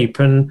shape.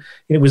 And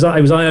it was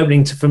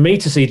eye-opening for me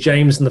to see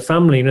James and the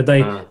family.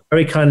 They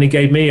very kindly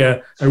gave me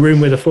a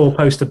room with a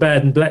 4-poster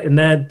bed, and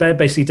their bed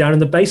basically down in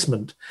the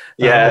basement.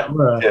 Yeah.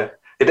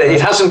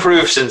 It has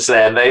improved since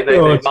then.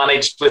 They've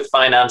managed with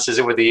finances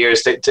over the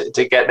years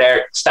to get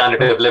their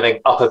standard of living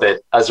up a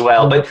bit as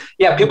well. But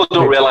yeah, people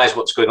don't realize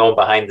what's going on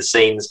behind the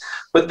scenes.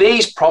 But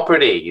these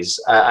properties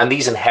and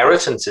these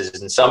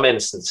inheritances in some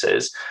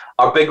instances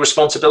are big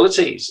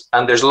responsibilities.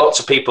 And there's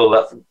lots of people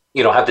that,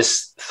 have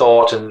this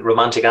thought and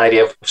romantic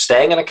idea of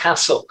staying in a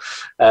castle,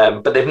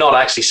 but they've not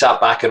actually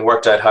sat back and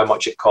worked out how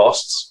much it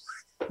costs.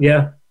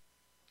 Yeah.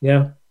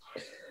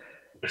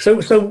 So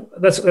tell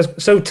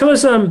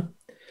us,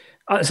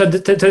 so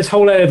this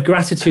whole area of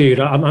gratitude,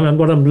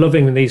 what I'm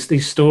loving in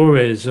these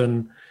stories,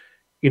 and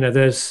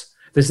there's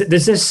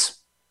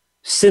this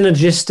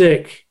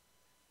synergistic,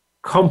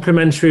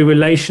 complementary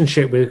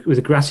relationship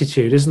with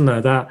gratitude, isn't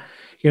there? That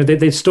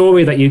the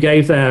story that you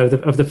gave there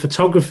of the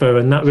photographer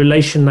and that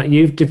relation that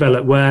you've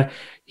developed, where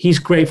he's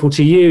grateful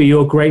to you,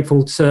 you're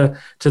grateful to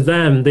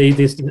them.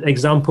 This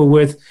example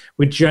with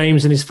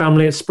James and his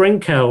family at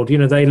Springkeld,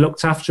 they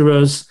looked after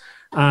us,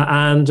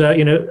 and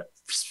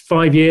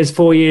 4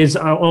 years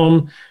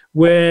on,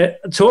 we're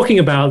talking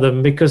about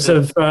them because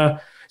of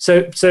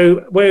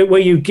so where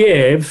you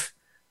give,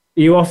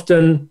 you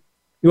often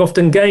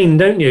gain,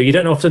 don't you? You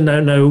don't often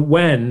know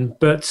when,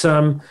 but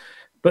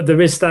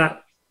there is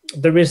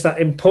that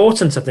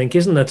importance, I think,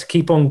 isn't there, to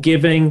keep on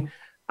giving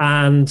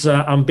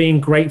and being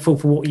grateful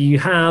for what you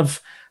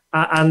have,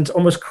 and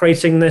almost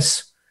creating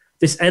this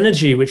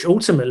energy which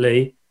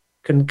ultimately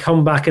can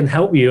come back and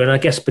help you. And I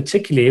guess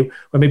particularly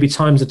when maybe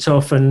times are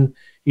tough and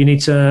you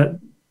need to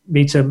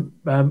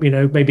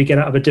maybe get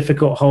out of a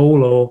difficult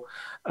hole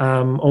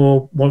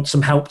or want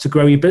some help to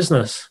grow your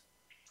business.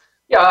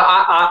 Yeah,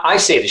 I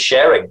see it as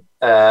sharing.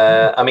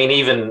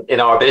 Even in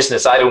our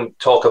business, I don't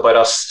talk about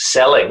us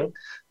selling.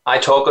 I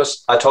talk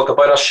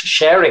about us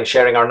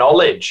sharing our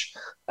knowledge.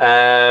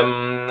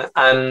 If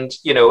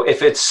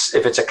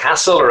it's a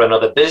castle or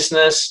another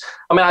business,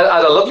 I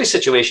had a lovely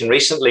situation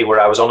recently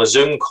where I was on a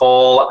Zoom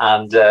call,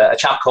 and a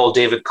chap called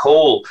David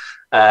Cole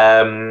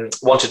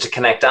wanted to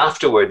connect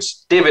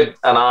afterwards. David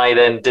and I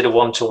then did a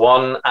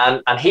one-to-one,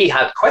 and he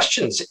had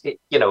questions. He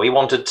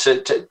wanted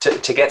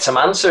to get some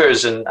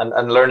answers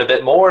and learn a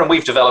bit more, and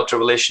we've developed a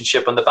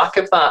relationship on the back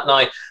of that.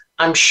 Now,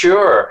 I'm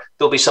sure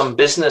there'll be some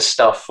business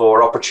stuff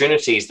or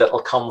opportunities that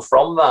will come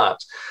from that.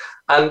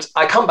 And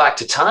I come back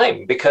to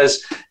time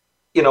because,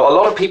 a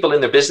lot of people in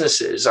their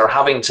businesses are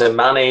having to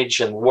manage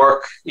and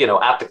work,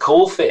 at the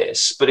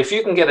coalface. But if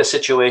you can get a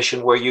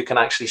situation where you can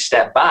actually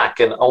step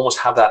back and almost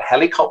have that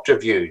helicopter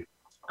view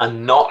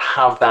and not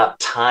have that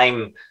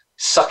time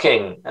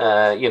sucking,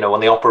 on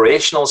the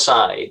operational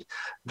side,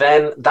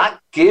 then that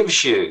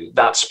gives you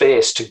that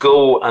space to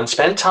go and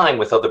spend time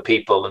with other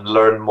people and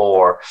learn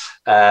more.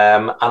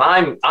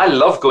 I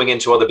love going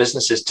into other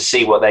businesses to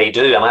see what they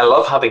do. And I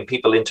love having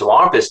people into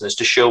our business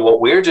to show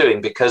what we're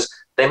doing, because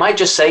they might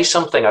just say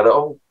something, or,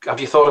 oh,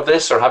 have you thought of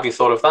this? Or have you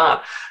thought of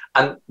that?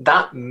 And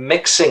that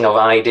mixing of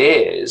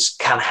ideas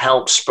can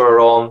help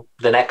spur on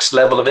the next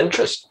level of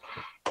interest.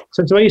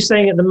 So are you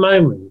saying at the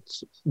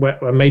moment,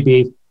 where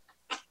maybe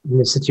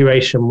in a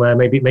situation where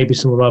maybe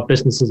some of our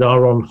businesses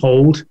are on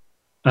hold,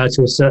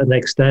 to a certain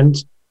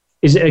extent,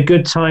 is it a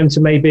good time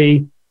to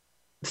maybe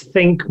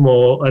think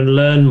more and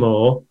learn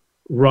more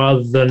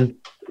rather than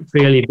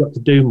feel you've got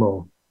to do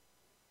more?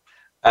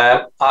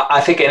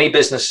 I think any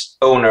business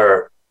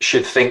owner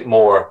should think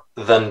more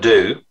than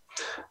do.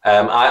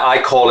 I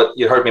call it,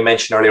 you heard me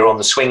mention earlier on,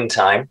 the swing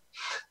time.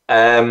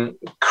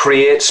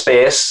 Create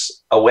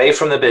space away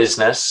from the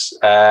business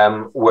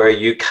where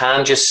you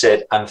can just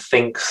sit and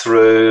think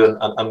through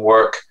and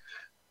work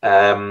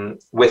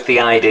with the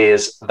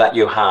ideas that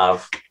you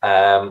have,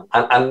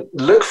 and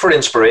look for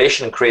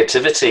inspiration and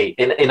creativity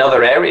in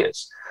other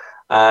areas.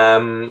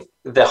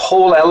 The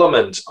whole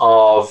element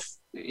of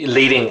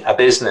leading a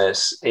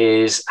business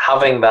is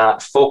having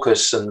that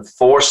focus and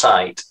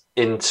foresight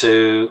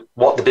into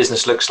what the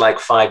business looks like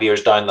 5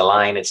 years down the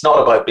line. It's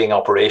not about being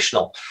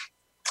operational.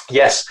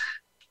 Yes,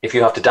 if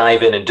you have to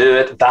dive in and do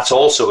it, that's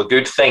also a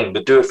good thing,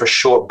 but do it for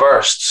short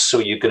bursts so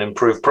you can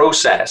improve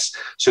process,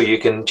 so you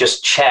can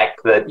just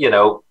check that,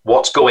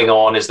 what's going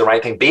on is the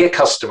right thing. Be a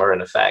customer,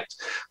 in effect.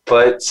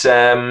 But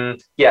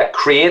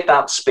create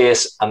that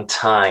space and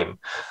time.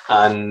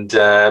 And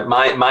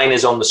mine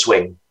is on the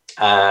swing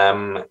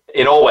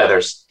in all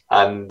weathers.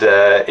 And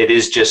it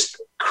is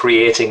just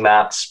creating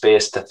that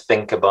space to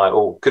think about,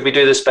 oh, could we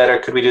do this better?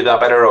 Could we do that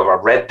better? Or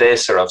I've read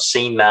this, or I've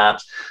seen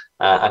that.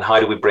 And how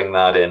do we bring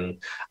that in?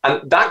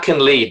 And that can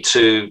lead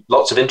to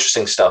lots of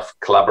interesting stuff.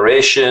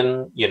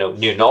 Collaboration,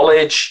 new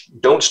knowledge.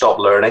 Don't stop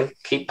learning.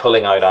 Keep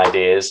pulling out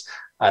ideas,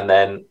 and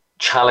then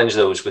challenge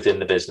those within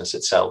the business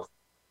itself.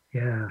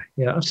 Yeah.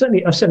 I've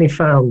certainly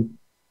found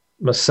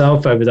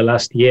myself over the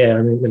last year.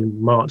 I mean,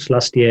 in March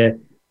last year,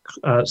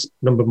 a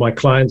number of my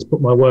clients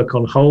put my work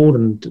on hold,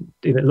 and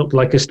it looked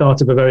like a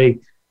start of a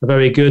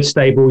very good,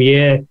 stable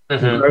year,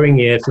 growing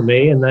year for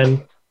me. And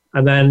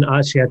then I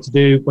actually had to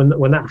do,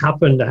 when that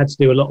happened, I had to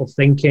do a lot of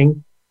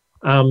thinking,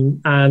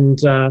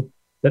 that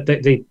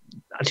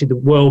actually the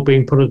world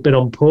being put a bit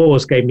on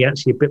pause gave me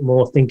actually a bit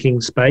more thinking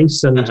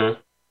space and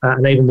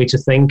enabled me to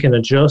think and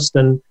adjust.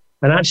 And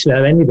actually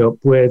I ended up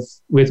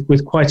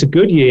with quite a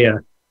good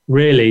year,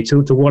 really,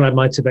 to what I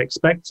might have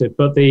expected.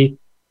 But the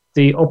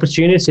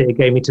opportunity it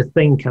gave me to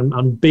think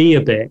and be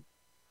a bit,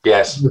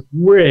 yes,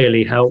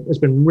 really helped. It's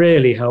been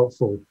really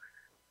helpful.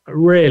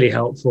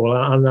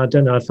 And I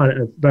don't know, I find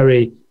it a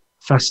very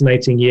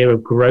fascinating year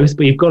of growth,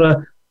 but you've got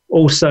to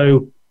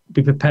also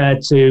be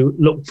prepared to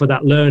look for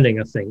that learning,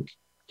 I think.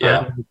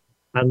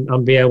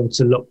 And be able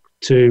to look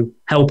to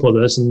help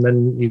others, and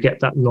then you get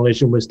that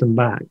knowledge and wisdom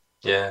back.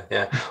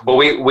 Yeah. Well,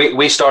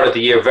 we started the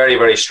year very,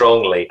 very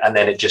strongly, and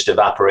then it just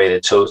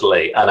evaporated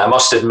totally. And I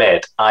must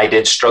admit, I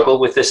did struggle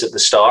with this at the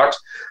start.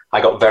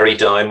 I got very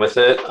down with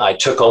it. I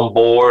took on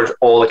board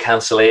all the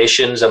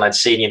cancellations, and I'd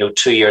seen,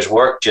 2 years'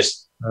 work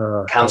just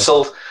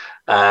cancelled,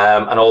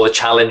 and all the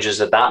challenges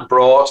that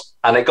brought.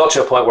 And it got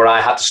to a point where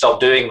I had to stop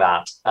doing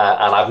that.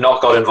 And I've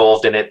not got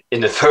involved in it in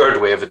the third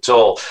wave at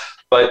all.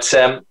 But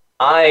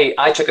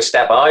I took a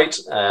step out.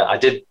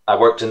 I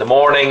worked in the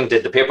morning,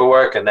 did the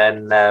paperwork, and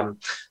then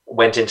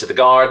went into the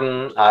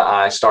garden.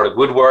 I started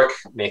woodwork,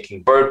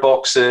 making bird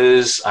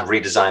boxes. I've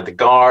redesigned the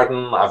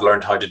garden. I've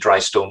learned how to dry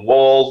stone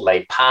wool,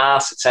 lay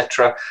paths,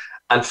 etc.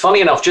 And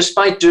funny enough, just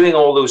by doing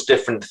all those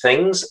different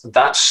things,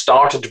 that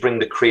started to bring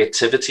the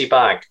creativity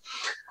back.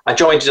 I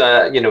joined,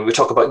 we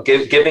talk about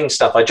giving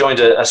stuff. I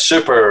joined a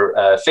super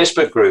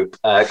Facebook group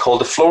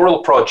called the Floral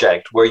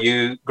Project, where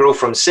you grow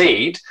from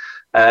seed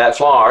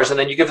flowers, and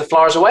then you give the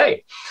flowers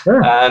away.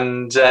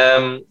 And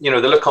the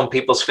look on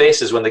people's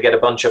faces when they get a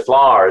bunch of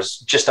flowers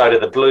just out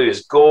of the blue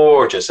is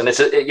gorgeous. And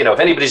it's if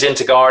anybody's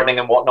into gardening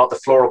and whatnot, the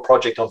Floral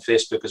Project on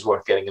Facebook is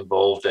worth getting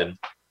involved in.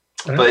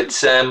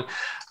 But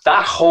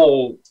that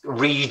whole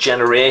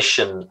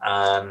regeneration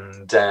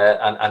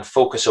and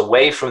focus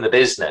away from the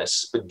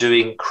business, but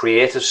doing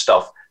creative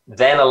stuff,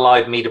 then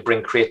allowed me to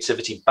bring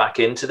creativity back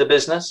into the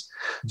business.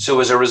 So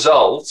as a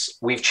result,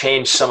 we've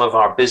changed some of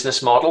our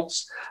business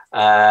models.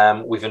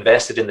 We've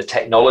invested in the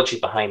technology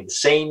behind the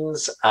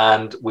scenes,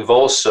 and we've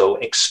also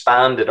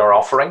expanded our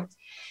offering.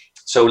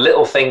 So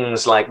little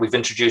things like we've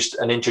introduced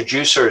an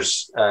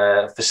introducers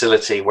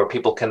facility where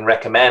people can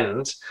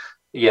recommend,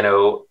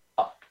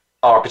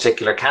 our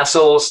particular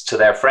castles to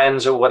their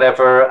friends or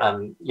whatever,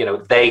 and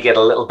they get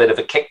a little bit of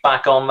a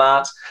kickback on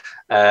that.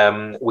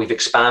 We've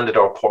expanded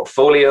our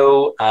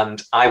portfolio, and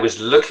I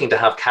was looking to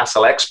have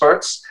castle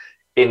experts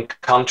in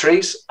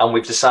countries, and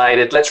we've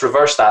decided, let's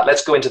reverse that.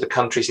 Let's go into the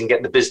countries and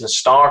get the business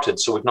started.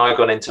 So we've now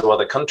gone into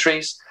other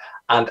countries,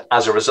 and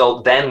as a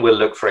result, then we'll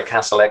look for a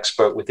castle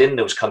expert within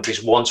those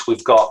countries once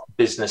we've got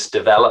business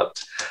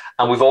developed.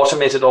 And we've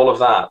automated all of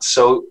that.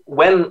 So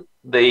when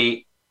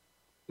the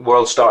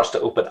world starts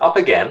to open up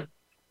again,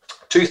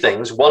 two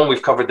things. One,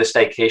 we've covered the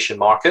staycation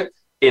market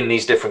in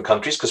these different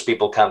countries because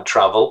people can't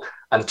travel.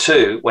 And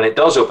two, when it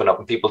does open up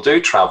and people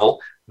do travel,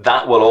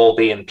 that will all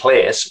be in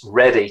place,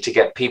 ready to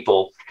get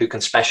people who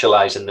can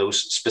specialize in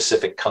those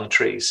specific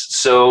countries.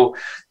 So,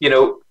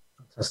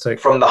 Fantastic.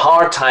 From the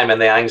hard time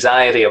and the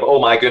anxiety of, oh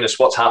my goodness,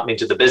 what's happening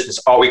to the business?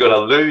 Are we going to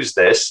lose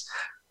this?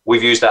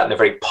 We've used that in a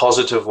very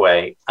positive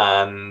way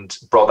and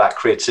brought that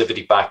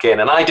creativity back in.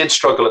 And I did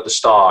struggle at the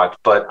start,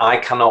 but I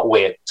cannot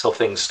wait till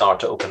things start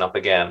to open up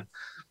again.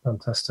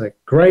 Fantastic.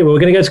 Great. Well, we're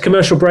going to go to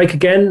commercial break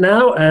again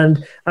now.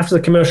 And after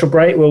the commercial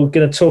break, we're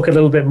going to talk a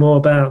little bit more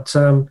about,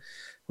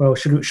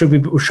 should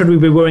we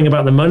be worrying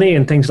about the money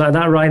and things like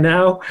that right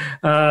now?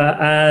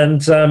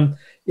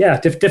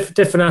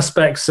 Different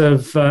aspects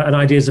of and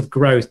ideas of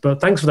growth.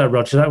 But thanks for that,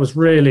 Roger. That was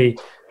really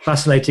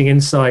fascinating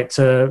insight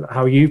to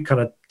how you kind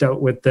of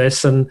dealt with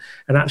this, and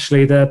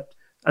actually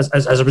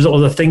as a result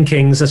of the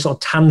thinkings, the sort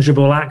of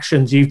tangible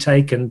actions you've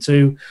taken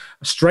to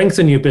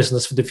strengthen your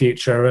business for the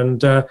future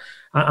and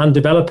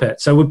develop it.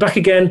 So we're back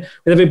again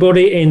with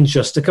everybody in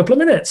just a couple of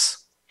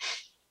minutes.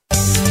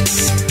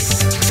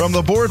 From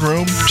the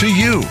boardroom to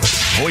you,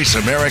 Voice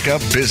America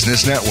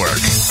Business Network.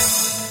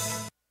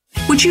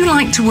 Would you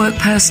like to work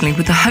personally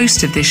with the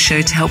host of this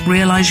show to help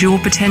realize your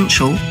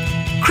potential?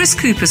 Chris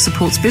Cooper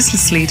supports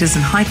business leaders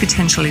and high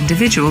potential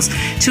individuals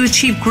to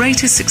achieve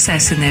greater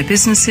success in their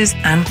businesses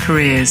and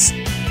careers.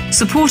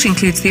 Support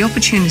includes the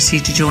opportunity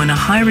to join a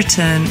high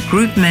return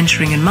group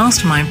mentoring and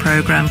mastermind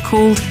program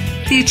called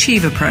the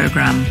Achiever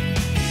Program.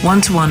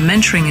 One-to-one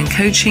mentoring and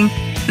coaching,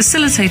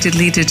 facilitated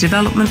leader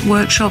development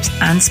workshops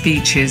and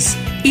speeches.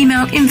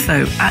 Email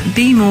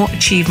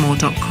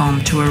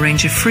info@bemoreachievemore.com to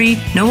arrange a free,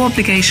 no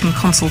obligation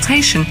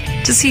consultation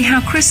to see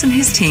how Chris and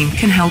his team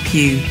can help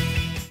you.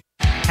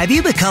 Have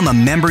you become a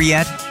member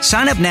yet?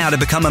 Sign up now to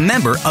become a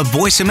member of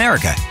Voice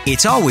America.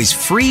 It's always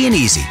free and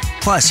easy.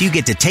 Plus, you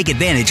get to take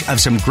advantage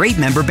of some great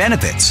member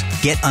benefits.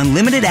 Get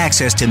unlimited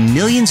access to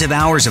millions of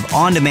hours of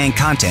on-demand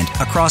content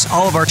across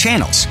all of our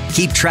channels.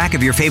 Keep track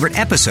of your favorite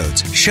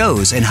episodes,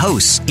 shows, and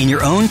hosts in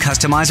your own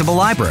customizable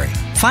library.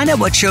 Find out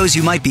what shows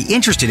you might be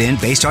interested in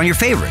based on your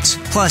favorites.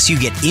 Plus, you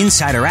get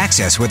insider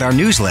access with our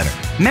newsletter.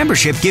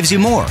 Membership gives you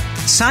more.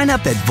 Sign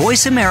up at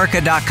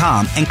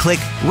voiceamerica.com and click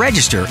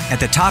register at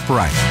the top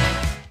right.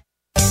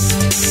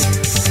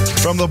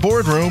 From the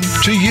boardroom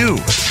to you,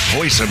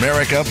 Voice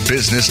America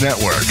Business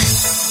Network.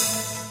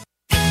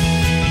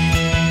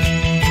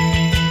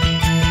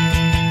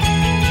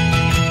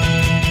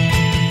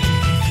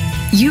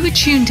 You are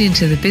tuned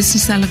into the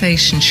Business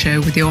Elevation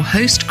Show with your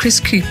host, Chris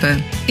Cooper.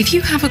 If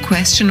you have a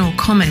question or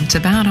comment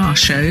about our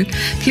show,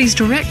 please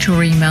direct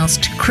your emails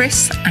to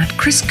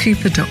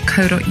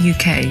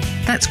chris@chriscooper.co.uk.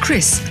 That's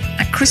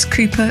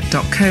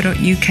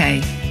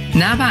chris@chriscooper.co.uk.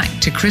 Now back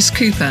to Chris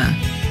Cooper.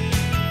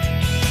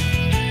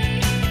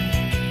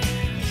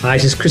 Hi,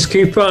 this is Chris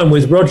Cooper. I'm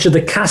with Roger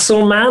the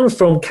Castle Man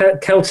from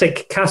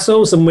Celtic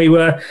Castles, and we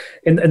were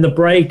in the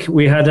break.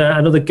 We had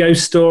another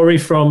ghost story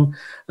from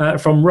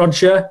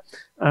Roger.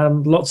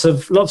 Lots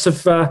of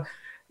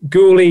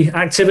ghouly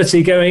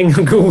activity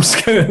ghouls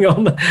going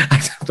on.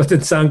 That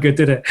didn't sound good,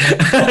 did it?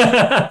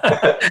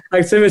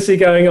 Activity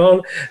going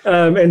on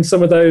in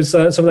some of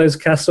those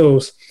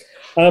castles.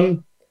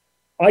 I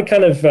one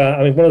of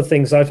the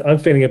things I'm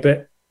feeling a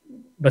bit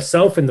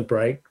myself in the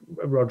break,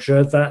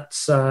 Roger.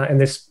 That's in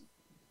this.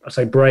 I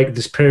say break,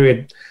 this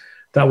period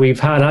that we've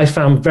had, I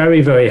found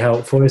very, very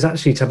helpful is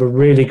actually to have a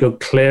really good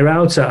clear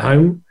out at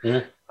home.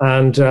 Yeah.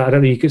 And I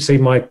don't know, you could see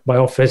my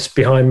office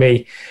behind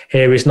me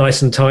here is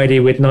nice and tidy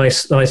with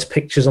nice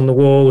pictures on the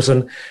walls.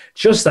 And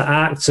just the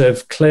act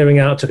of clearing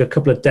out, took a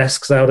couple of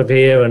desks out of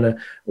here and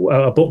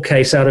a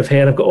bookcase out of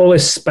here. And I've got all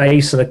this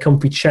space and a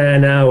comfy chair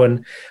now,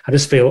 and I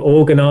just feel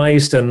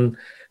organized. And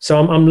so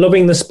I'm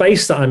loving the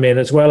space that I'm in,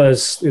 as well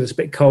as it's a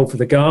bit cold for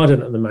the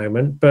garden at the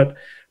moment. But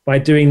by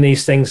doing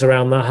these things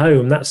around the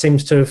home, that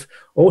seems to have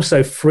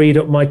also freed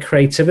up my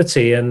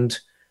creativity and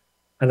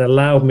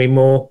allowed me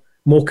more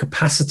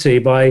capacity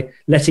by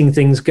letting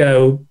things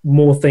go.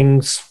 More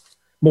things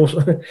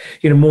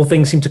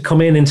seem to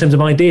come in terms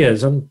of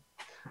ideas.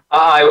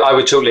 I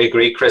would totally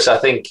agree, Chris. I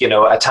think,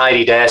 a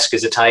tidy desk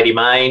is a tidy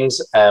mind.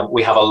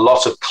 We have a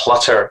lot of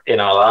clutter in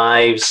our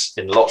lives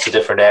in lots of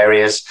different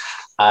areas.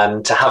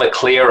 And to have a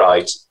clear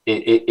out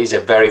is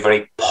a very,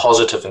 very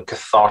positive and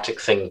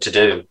cathartic thing to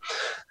do.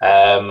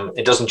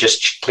 It doesn't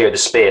just clear the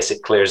space,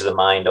 it clears the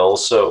mind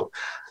also.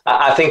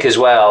 I think as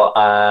well,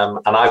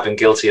 and I've been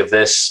guilty of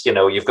this,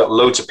 you've got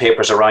loads of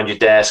papers around your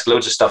desk,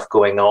 loads of stuff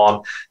going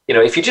on.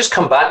 If you just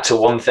come back to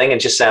one thing and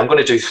just say, I'm going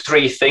to do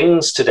 3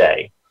 things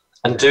today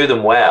and do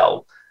them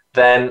well,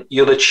 then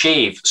you'll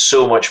achieve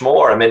so much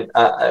more. I mean,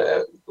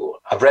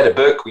 I've read a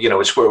book,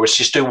 it's where it's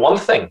just do one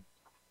thing.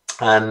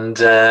 And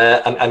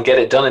get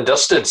it done and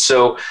dusted.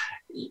 So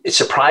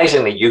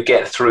surprisingly, you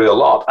get through a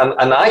lot.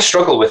 And I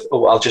struggle with,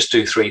 I'll just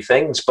do 3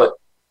 things, but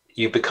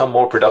you become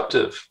more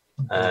productive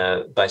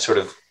by sort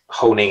of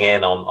honing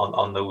in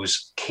on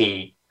those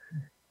key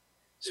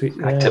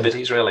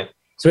activities, really.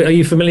 So are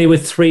you familiar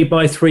with 3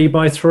 by 3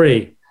 by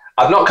 3?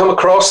 I've not come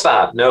across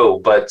that, no,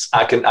 but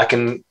I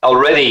can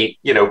already,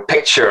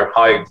 picture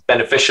how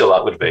beneficial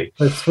that would be.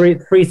 So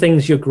three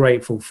things you're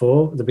grateful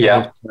for at the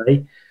beginning of the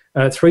day.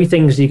 3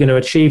 things you're going to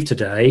achieve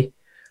today,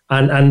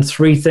 and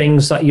 3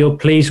 things that you're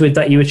pleased with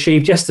that you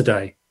achieved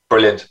yesterday.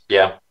 Brilliant,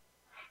 yeah.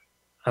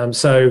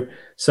 So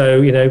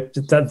doing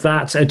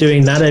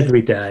that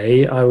every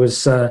day. I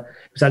was it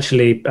was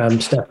actually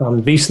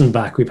Stefan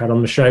Wiesenbach we've had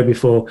on the show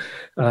before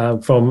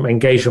from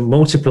Engagement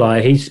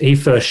Multiplier. He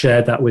first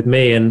shared that with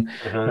me, and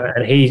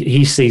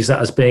he sees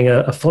that as being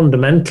a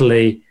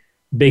fundamentally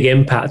big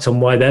impact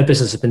on why their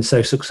business has been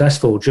so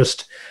successful.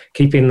 Just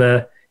keeping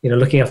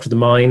looking after the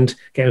mind,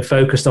 getting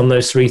focused on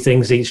those 3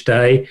 things each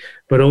day,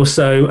 but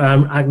also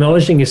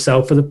acknowledging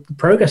yourself for the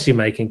progress you're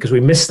making, because we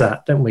miss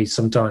that, don't we,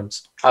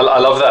 sometimes? I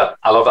love that.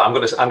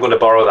 I'm going to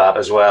borrow that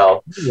as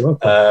well.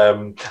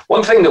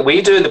 One thing that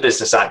we do in the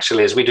business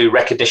actually is we do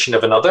recognition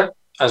of another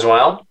as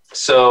well.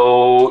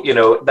 So,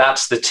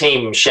 that's the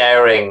team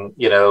sharing,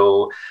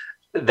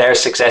 their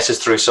successes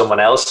through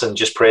someone else and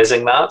just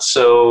praising that.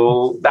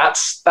 So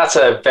that's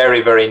a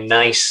very, very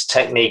nice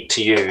technique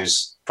to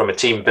use from a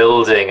team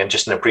building and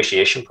just an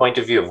appreciation point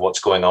of view of what's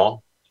going on.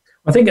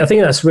 I think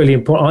that's really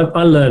important.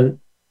 I learned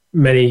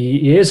many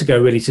years ago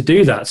really to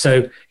do that.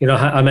 So,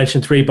 I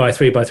mentioned 3 by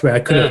 3 by 3. I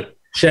could have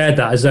shared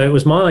that as though it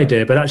was my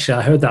idea, but actually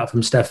I heard that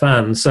from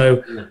Stefan.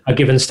 So I've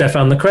given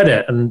Stefan the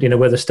credit, and,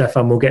 whether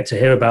Stefan will get to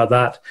hear about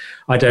that,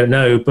 I don't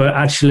know. But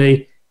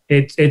actually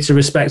it's a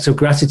respect of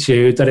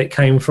gratitude that it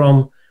came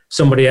from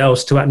somebody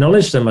else to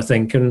acknowledge them, I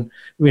think. And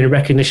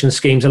recognition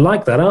schemes are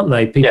like that, aren't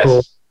they? People,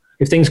 yes.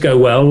 If things go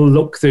well,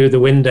 look through the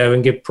window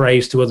and give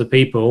praise to other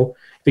people.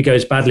 If it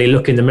goes badly,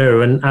 look in the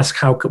mirror and ask,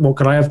 what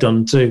could I have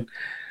done to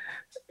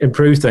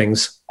improve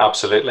things?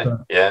 Absolutely,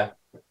 yeah.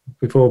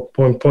 Before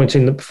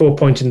pointing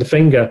the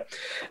finger.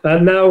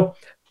 Now,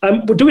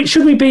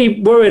 should we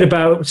be worried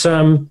about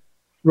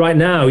right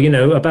now?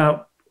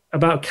 About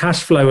about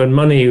cash flow and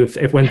money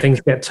if when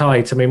things get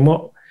tight? I mean,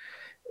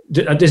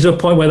 is there a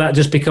point where that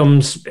just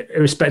becomes,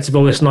 irrespective of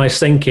all this nice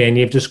thinking,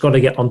 you've just got to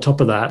get on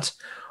top of that?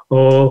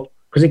 Or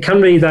because it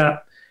can be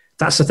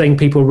that's the thing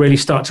people really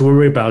start to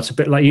worry about, a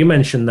bit like you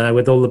mentioned there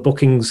with all the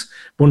bookings,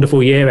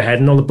 wonderful year ahead,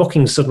 and all the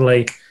bookings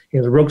suddenly,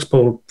 the rug's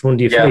pulled from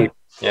under your feet.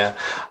 Yeah,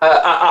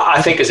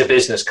 I think as a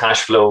business,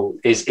 cash flow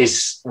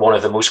is one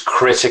of the most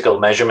critical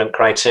measurement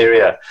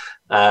criteria.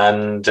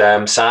 And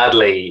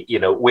sadly,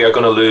 we are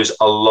going to lose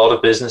a lot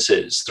of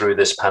businesses through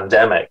this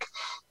pandemic.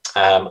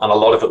 And a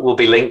lot of it will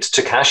be linked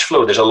to cash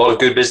flow. There's a lot of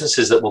good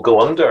businesses that will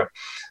go under.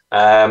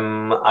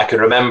 I can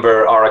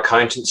remember our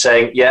accountant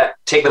saying,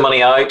 take the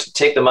money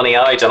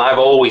out. And I've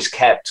always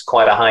kept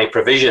quite a high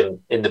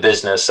provision in the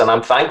business. And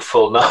I'm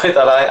thankful now that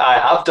I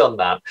have done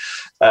that,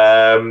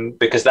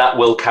 because that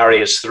will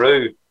carry us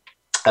through.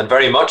 And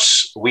very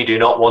much, we do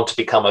not want to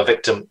become a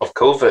victim of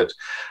COVID.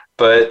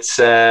 But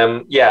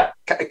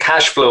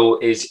cash flow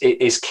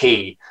is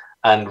key.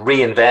 And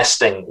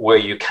reinvesting where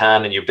you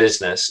can in your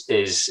business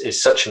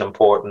is such an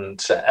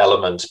important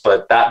element.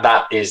 But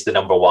that is the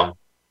number one.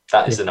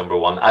 That is the number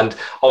one. And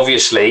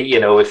obviously,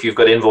 if you've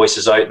got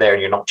invoices out there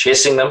and you're not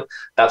chasing them,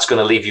 that's going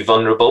to leave you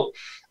vulnerable.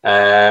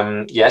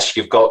 Yes,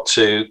 you've got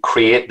to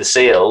create the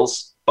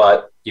sales,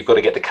 but you've got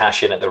to get the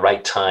cash in at the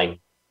right time.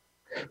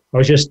 I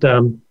was just,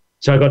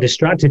 so I got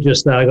distracted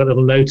just there. I got a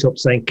little note up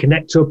saying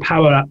connect to a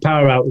power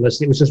outlet.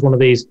 It was just one of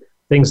these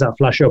things that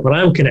flash up, and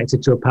I am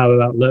connected to a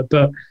power outlet,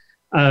 but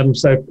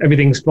so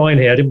everything's fine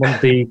here. I didn't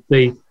want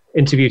the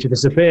interview to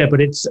disappear,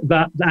 but it's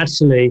that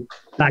actually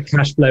that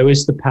cash flow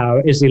is the power,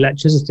 is the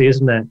electricity,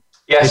 isn't it?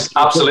 Yes,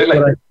 absolutely.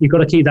 You've got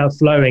to keep that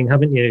flowing,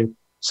 haven't you?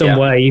 Some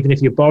way, even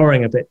if you're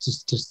borrowing a bit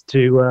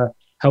to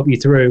help you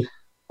through.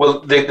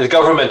 Well, the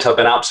government have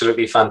been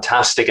absolutely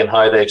fantastic in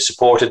how they've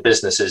supported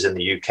businesses in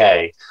the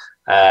UK.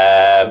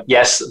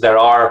 Yes, there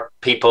are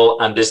people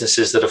and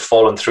businesses that have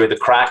fallen through the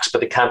cracks, but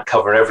they can't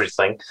cover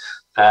everything.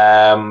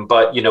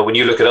 But when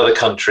you look at other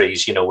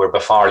countries, we're by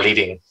far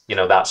leading,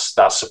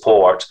 that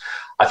support.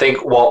 I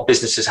think what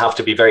businesses have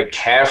to be very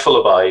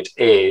careful about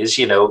is,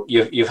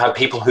 you've had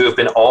people who have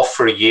been off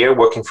for a year,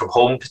 working from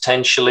home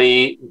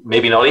potentially,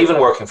 maybe not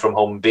even working from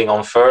home, being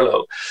on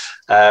furlough.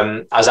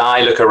 As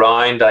I look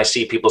around, I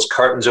see people's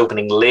curtains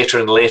opening later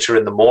and later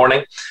in the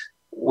morning.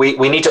 We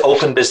need to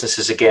open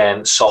businesses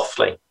again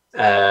softly.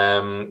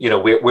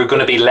 We're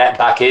going to be let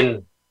back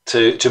in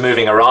to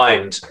moving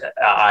around,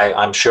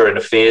 I'm sure, in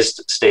a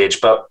phased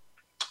stage, but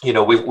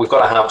we've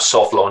got to have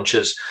soft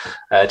launches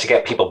to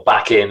get people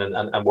back in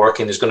and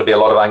working. There's going to be a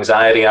lot of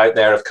anxiety out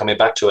there of coming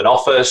back to an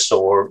office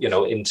or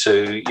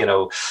into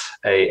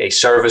a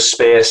service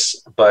space,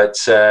 but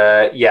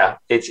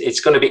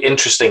it's going to be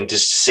interesting to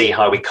see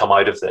how we come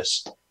out of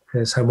this.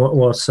 Yes, and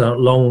what's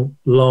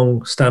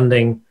long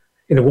standing,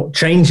 what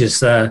changes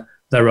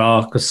there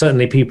are, because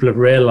certainly people have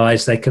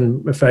realised they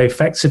can very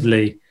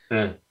effectively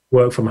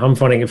work from home,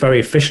 finding it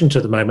very efficient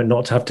at the moment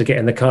not to have to get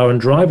in the car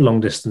and drive long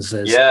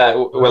distances. Yeah,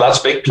 well,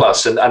 that's a big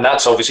plus. And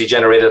that's obviously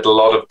generated a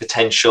lot of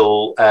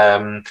potential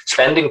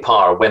spending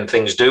power when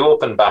things do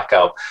open back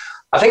up.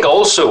 I think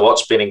also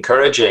what's been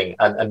encouraging,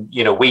 and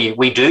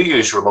we do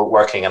use remote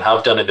working and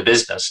have done in the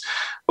business,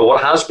 but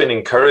what has been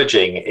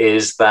encouraging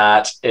is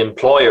that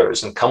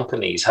employers and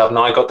companies have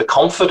now got the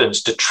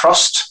confidence to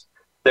trust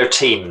their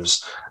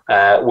teams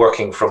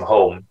working from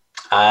home.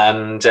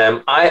 And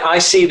I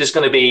see there's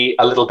going to be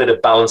a little bit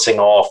of balancing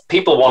off.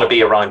 People want to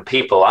be around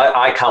people.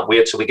 I can't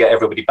wait till we get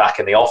everybody back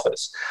in the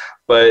office.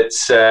 But,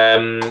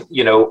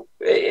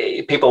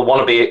 people want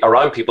to be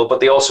around people,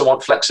 but they also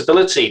want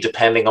flexibility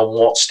depending on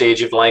what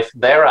stage of life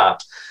they're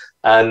at.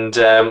 And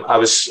I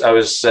was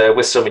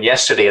with someone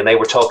yesterday, and they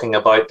were talking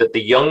about that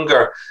the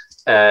younger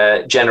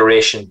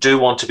generation do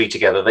want to be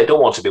together. They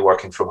don't want to be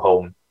working from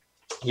home.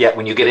 Yet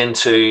when you get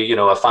into,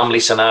 a family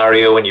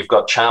scenario and you've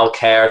got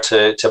childcare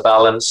to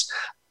balance,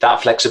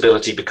 that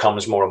flexibility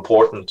becomes more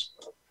important.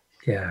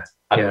 Yeah.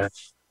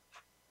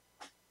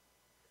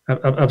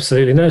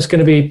 Absolutely. No, it's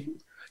going to be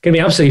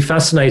absolutely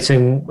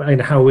fascinating in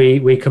how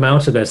we come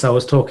out of this. I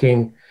was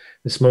talking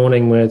this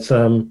morning with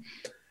an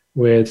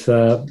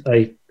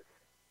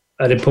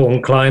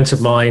important client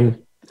of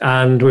mine,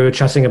 and we were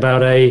chatting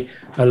about a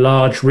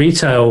large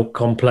retail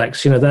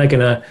complex. They're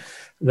going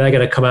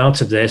to come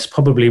out of this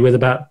probably with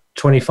about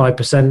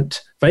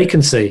 25%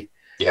 vacancy.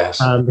 Yes.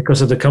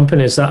 Because of the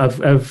companies that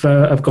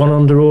have gone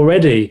under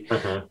already.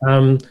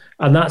 Mm-hmm.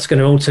 And that's going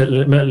to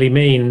ultimately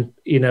mean,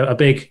 a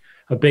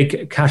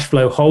big cash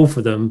flow hole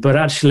for them. But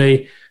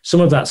actually,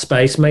 some of that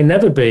space may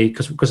never be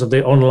because of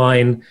the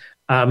online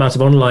amount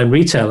of online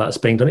retail that's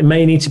being done. It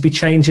may need to be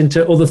changed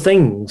into other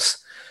things.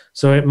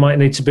 So it might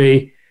need to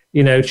be,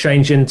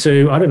 changed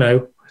into, I don't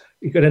know,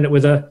 you could end up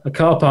with a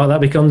car park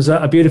that becomes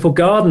a beautiful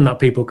garden that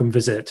people can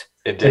visit.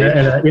 Indeed.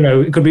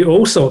 It could be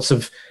all sorts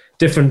of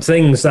different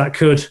things that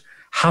could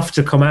have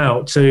to come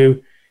out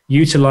to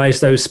utilize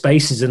those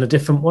spaces in a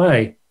different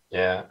way.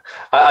 Yeah.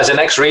 As an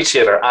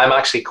ex-retailer, I'm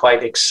actually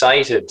quite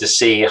excited to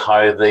see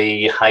how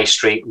the high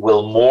street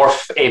will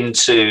morph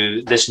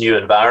into this new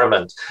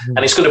environment. And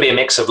it's going to be a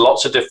mix of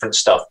lots of different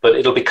stuff, but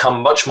it'll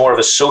become much more of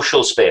a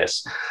social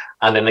space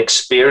and an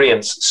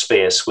experience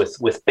space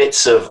with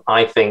bits of,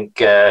 I think,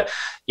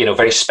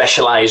 very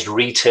specialized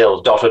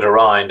retail dotted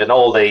around, and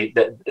all the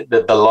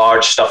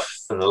large stuff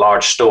and the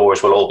large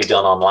stores will all be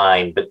done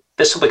online. But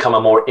this will become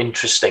a more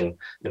interesting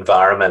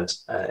environment.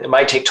 It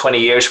might take 20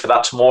 years for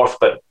that to morph,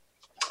 but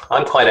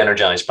I'm quite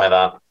energized by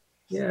that.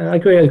 Yeah, I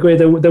agree.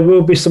 There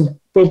will be some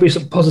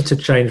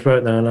positive change,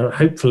 won't there? And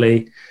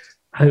hopefully,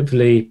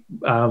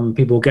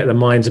 people get their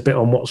minds a bit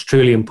on what's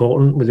truly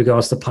important with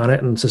regards to the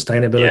planet and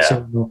sustainability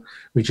and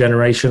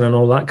regeneration and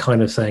all that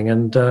kind of thing.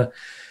 And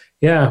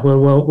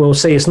we'll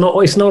see. It's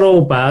not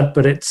all bad,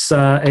 but it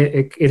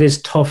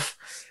is tough.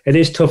 It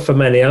is tough for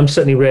many. I'm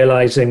certainly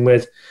realizing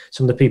with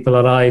some of the people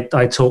that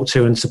I talk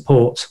to and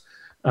support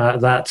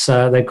that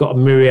they've got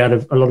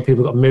a lot of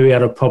people got a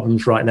myriad of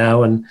problems right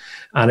now, and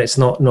it's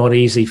not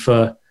easy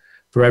for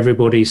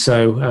everybody.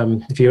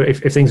 So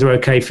if things are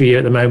okay for you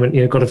at the moment,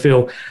 you've got to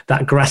feel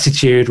that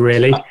gratitude,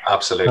 really.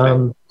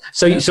 Absolutely.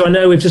 So I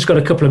know we've just got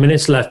a couple of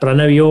minutes left, but I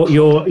know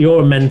you're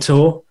a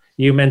mentor.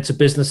 You mentor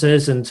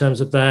businesses in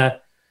terms of their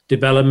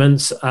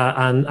developments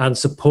and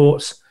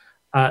support.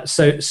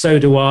 So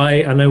do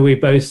I. I know we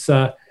both.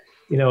 I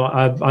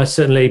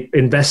certainly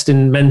invest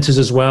in mentors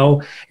as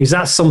well. Is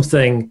that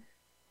something?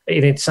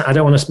 I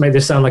don't want to make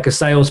this sound like a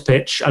sales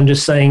pitch. I'm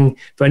just saying,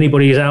 for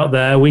anybody who's out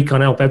there, we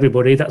can't help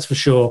everybody, that's for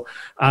sure.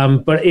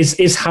 But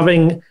is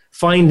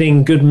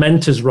finding good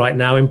mentors right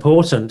now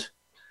important?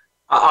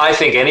 I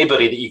think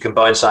anybody that you can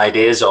bounce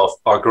ideas off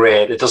are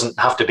great. It doesn't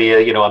have to be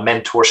a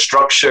mentor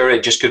structure.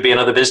 It just could be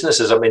another business,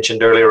 as I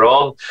mentioned earlier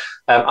on.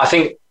 I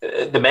think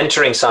the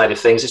mentoring side of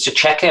things is to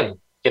check in.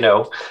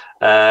 You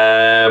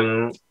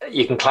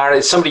can clarify,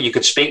 somebody you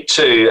could speak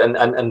to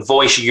and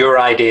voice your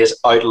ideas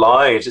out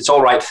loud. It's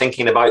all right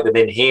thinking about them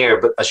in here,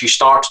 but as you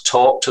start to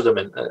talk to them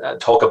and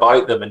talk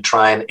about them and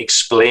try and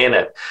explain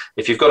it,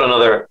 if you've got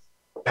another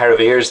pair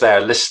of ears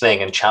there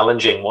listening and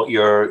challenging what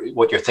you're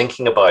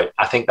thinking about,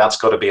 I think that's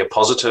got to be a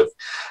positive.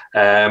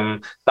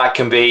 That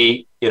can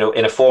be,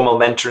 in a formal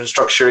mentoring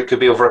structure. It could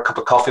be over a cup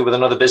of coffee with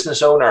another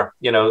business owner.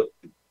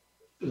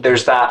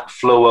 There's that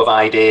flow of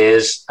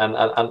ideas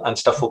and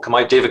stuff will come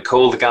out. David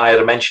Cole, the guy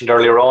that I mentioned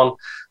earlier on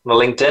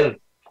LinkedIn,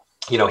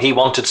 he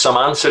wanted some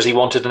answers. He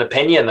wanted an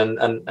opinion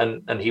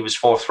and he was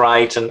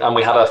forthright. And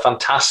we had a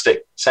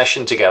fantastic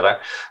session together.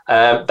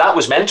 That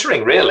was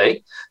mentoring,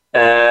 really.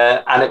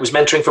 And it was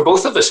mentoring for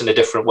both of us in a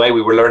different way.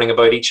 We were learning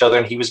about each other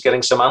and he was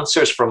getting some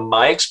answers from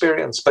my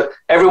experience. But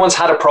everyone's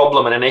had a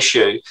problem and an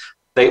issue.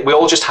 We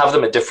all just have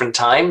them at different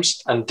times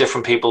and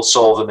different people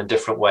solve them in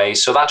different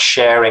ways. So that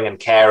sharing and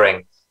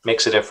caring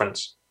makes a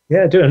difference.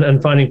 Yeah,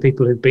 and finding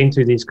people who've been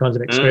through these kinds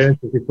of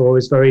experiences before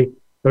is very,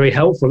 very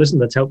helpful,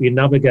 isn't it? To help you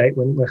navigate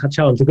when we're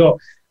challenged. We've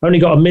only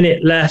got a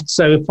minute left,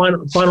 so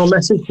final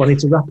message. I need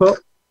to wrap up.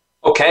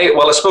 Okay,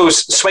 well, I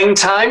suppose swing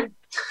time,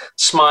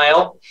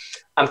 smile,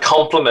 and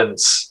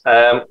compliments.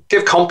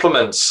 Give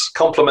compliments.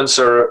 Compliments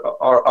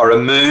are a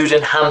mood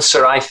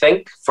enhancer, I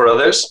think, for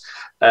others.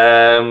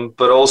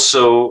 But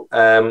also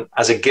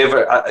as a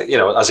giver,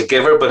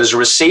 but as a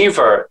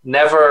receiver,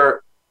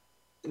 never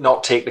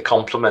not take the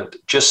compliment.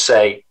 Just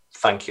say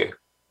thank you.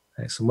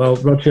 Excellent. Well,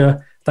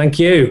 Roger, thank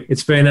you.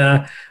 It's been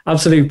an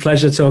absolute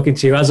pleasure talking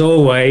to you. As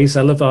always,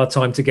 I love our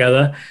time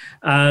together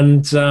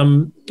and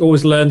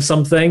always learn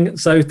something.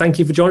 So thank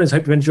you for joining us.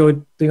 Hope you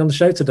enjoyed being on the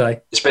show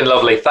today. It's been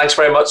lovely. Thanks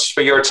very much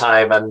for your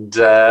time. And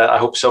I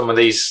hope some of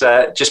these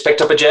just picked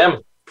up a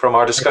gem from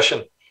our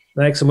discussion.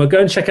 Excellent. Well, go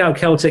and check out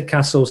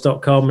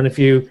CelticCastles.com. And if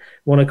you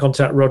want to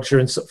contact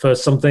Roger for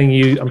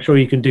something, I'm sure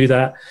you can do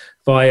that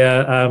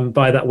via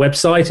that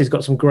website. He's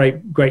got some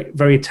great,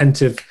 very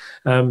attentive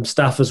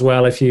staff as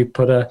well. If you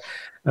put a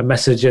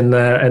message in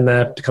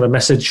their kind of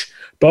message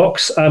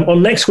box.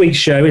 On next week's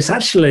show, we're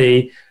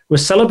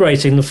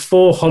celebrating the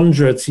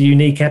 400th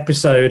unique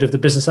episode of the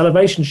Business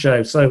Elevation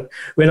Show. So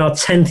we're in our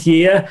 10th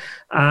year,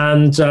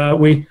 and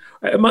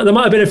there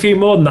might have been a few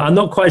more than that. I'm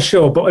not quite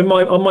sure, but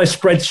on my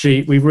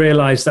spreadsheet, we've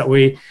realised that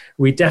we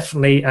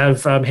definitely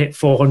have hit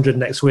 400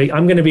 next week.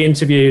 I'm going to be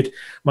interviewed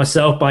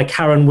myself by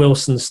Karen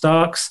Wilson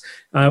Starks,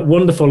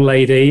 wonderful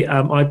lady.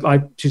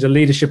 She's a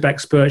leadership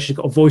expert. She's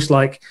got a voice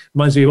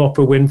reminds me of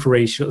Oprah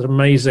Winfrey. She's got an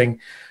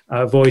amazing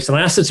voice, and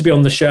I asked her to be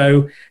on the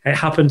show. It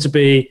happened to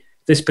be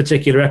this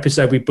particular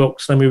episode we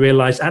booked, and then we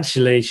realised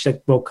actually, she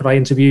said, "Well, could I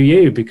interview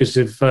you because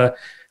we've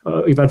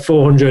had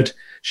 400."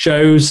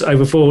 shows,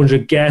 over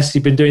 400 guests.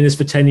 You've been doing this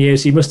for 10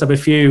 years. So you must have a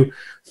few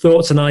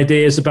thoughts and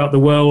ideas about the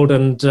world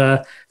and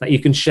that you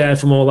can share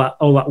from all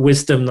that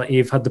wisdom that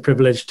you've had the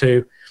privilege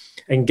to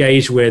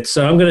engage with.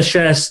 So I'm going to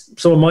share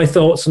some of my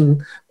thoughts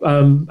and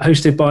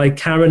hosted by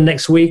Karen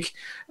next week,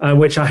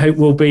 which I hope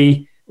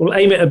will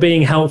aim at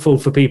being helpful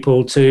for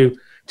people to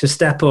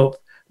step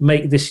up,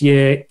 make this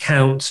year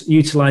count,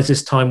 utilize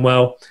this time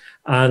well,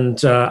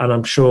 and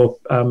I'm sure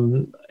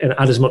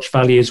add as much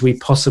value as we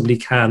possibly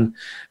can.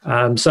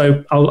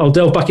 So I'll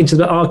delve back into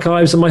the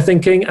archives of my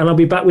thinking, and I'll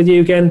be back with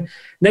you again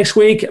next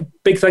week.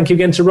 Big thank you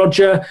again to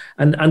Roger,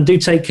 and do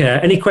take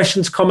care. Any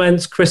questions,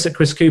 comments,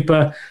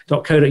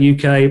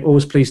 chris@chriscooper.co.uk.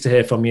 Always pleased to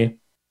hear from you.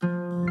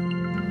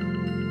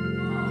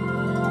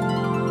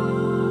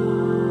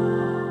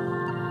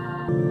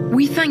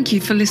 We thank you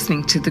for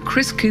listening to the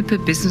Chris Cooper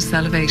Business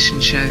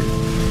Elevation Show.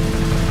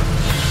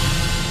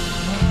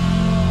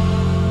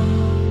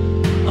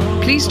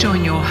 Please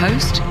join your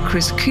host,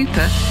 Chris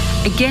Cooper,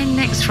 again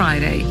next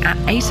Friday at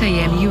 8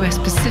 a.m. US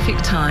Pacific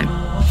Time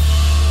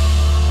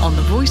on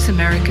the Voice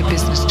America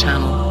Business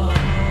Channel.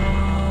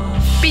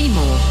 Be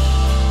more.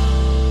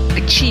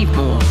 Achieve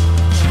more.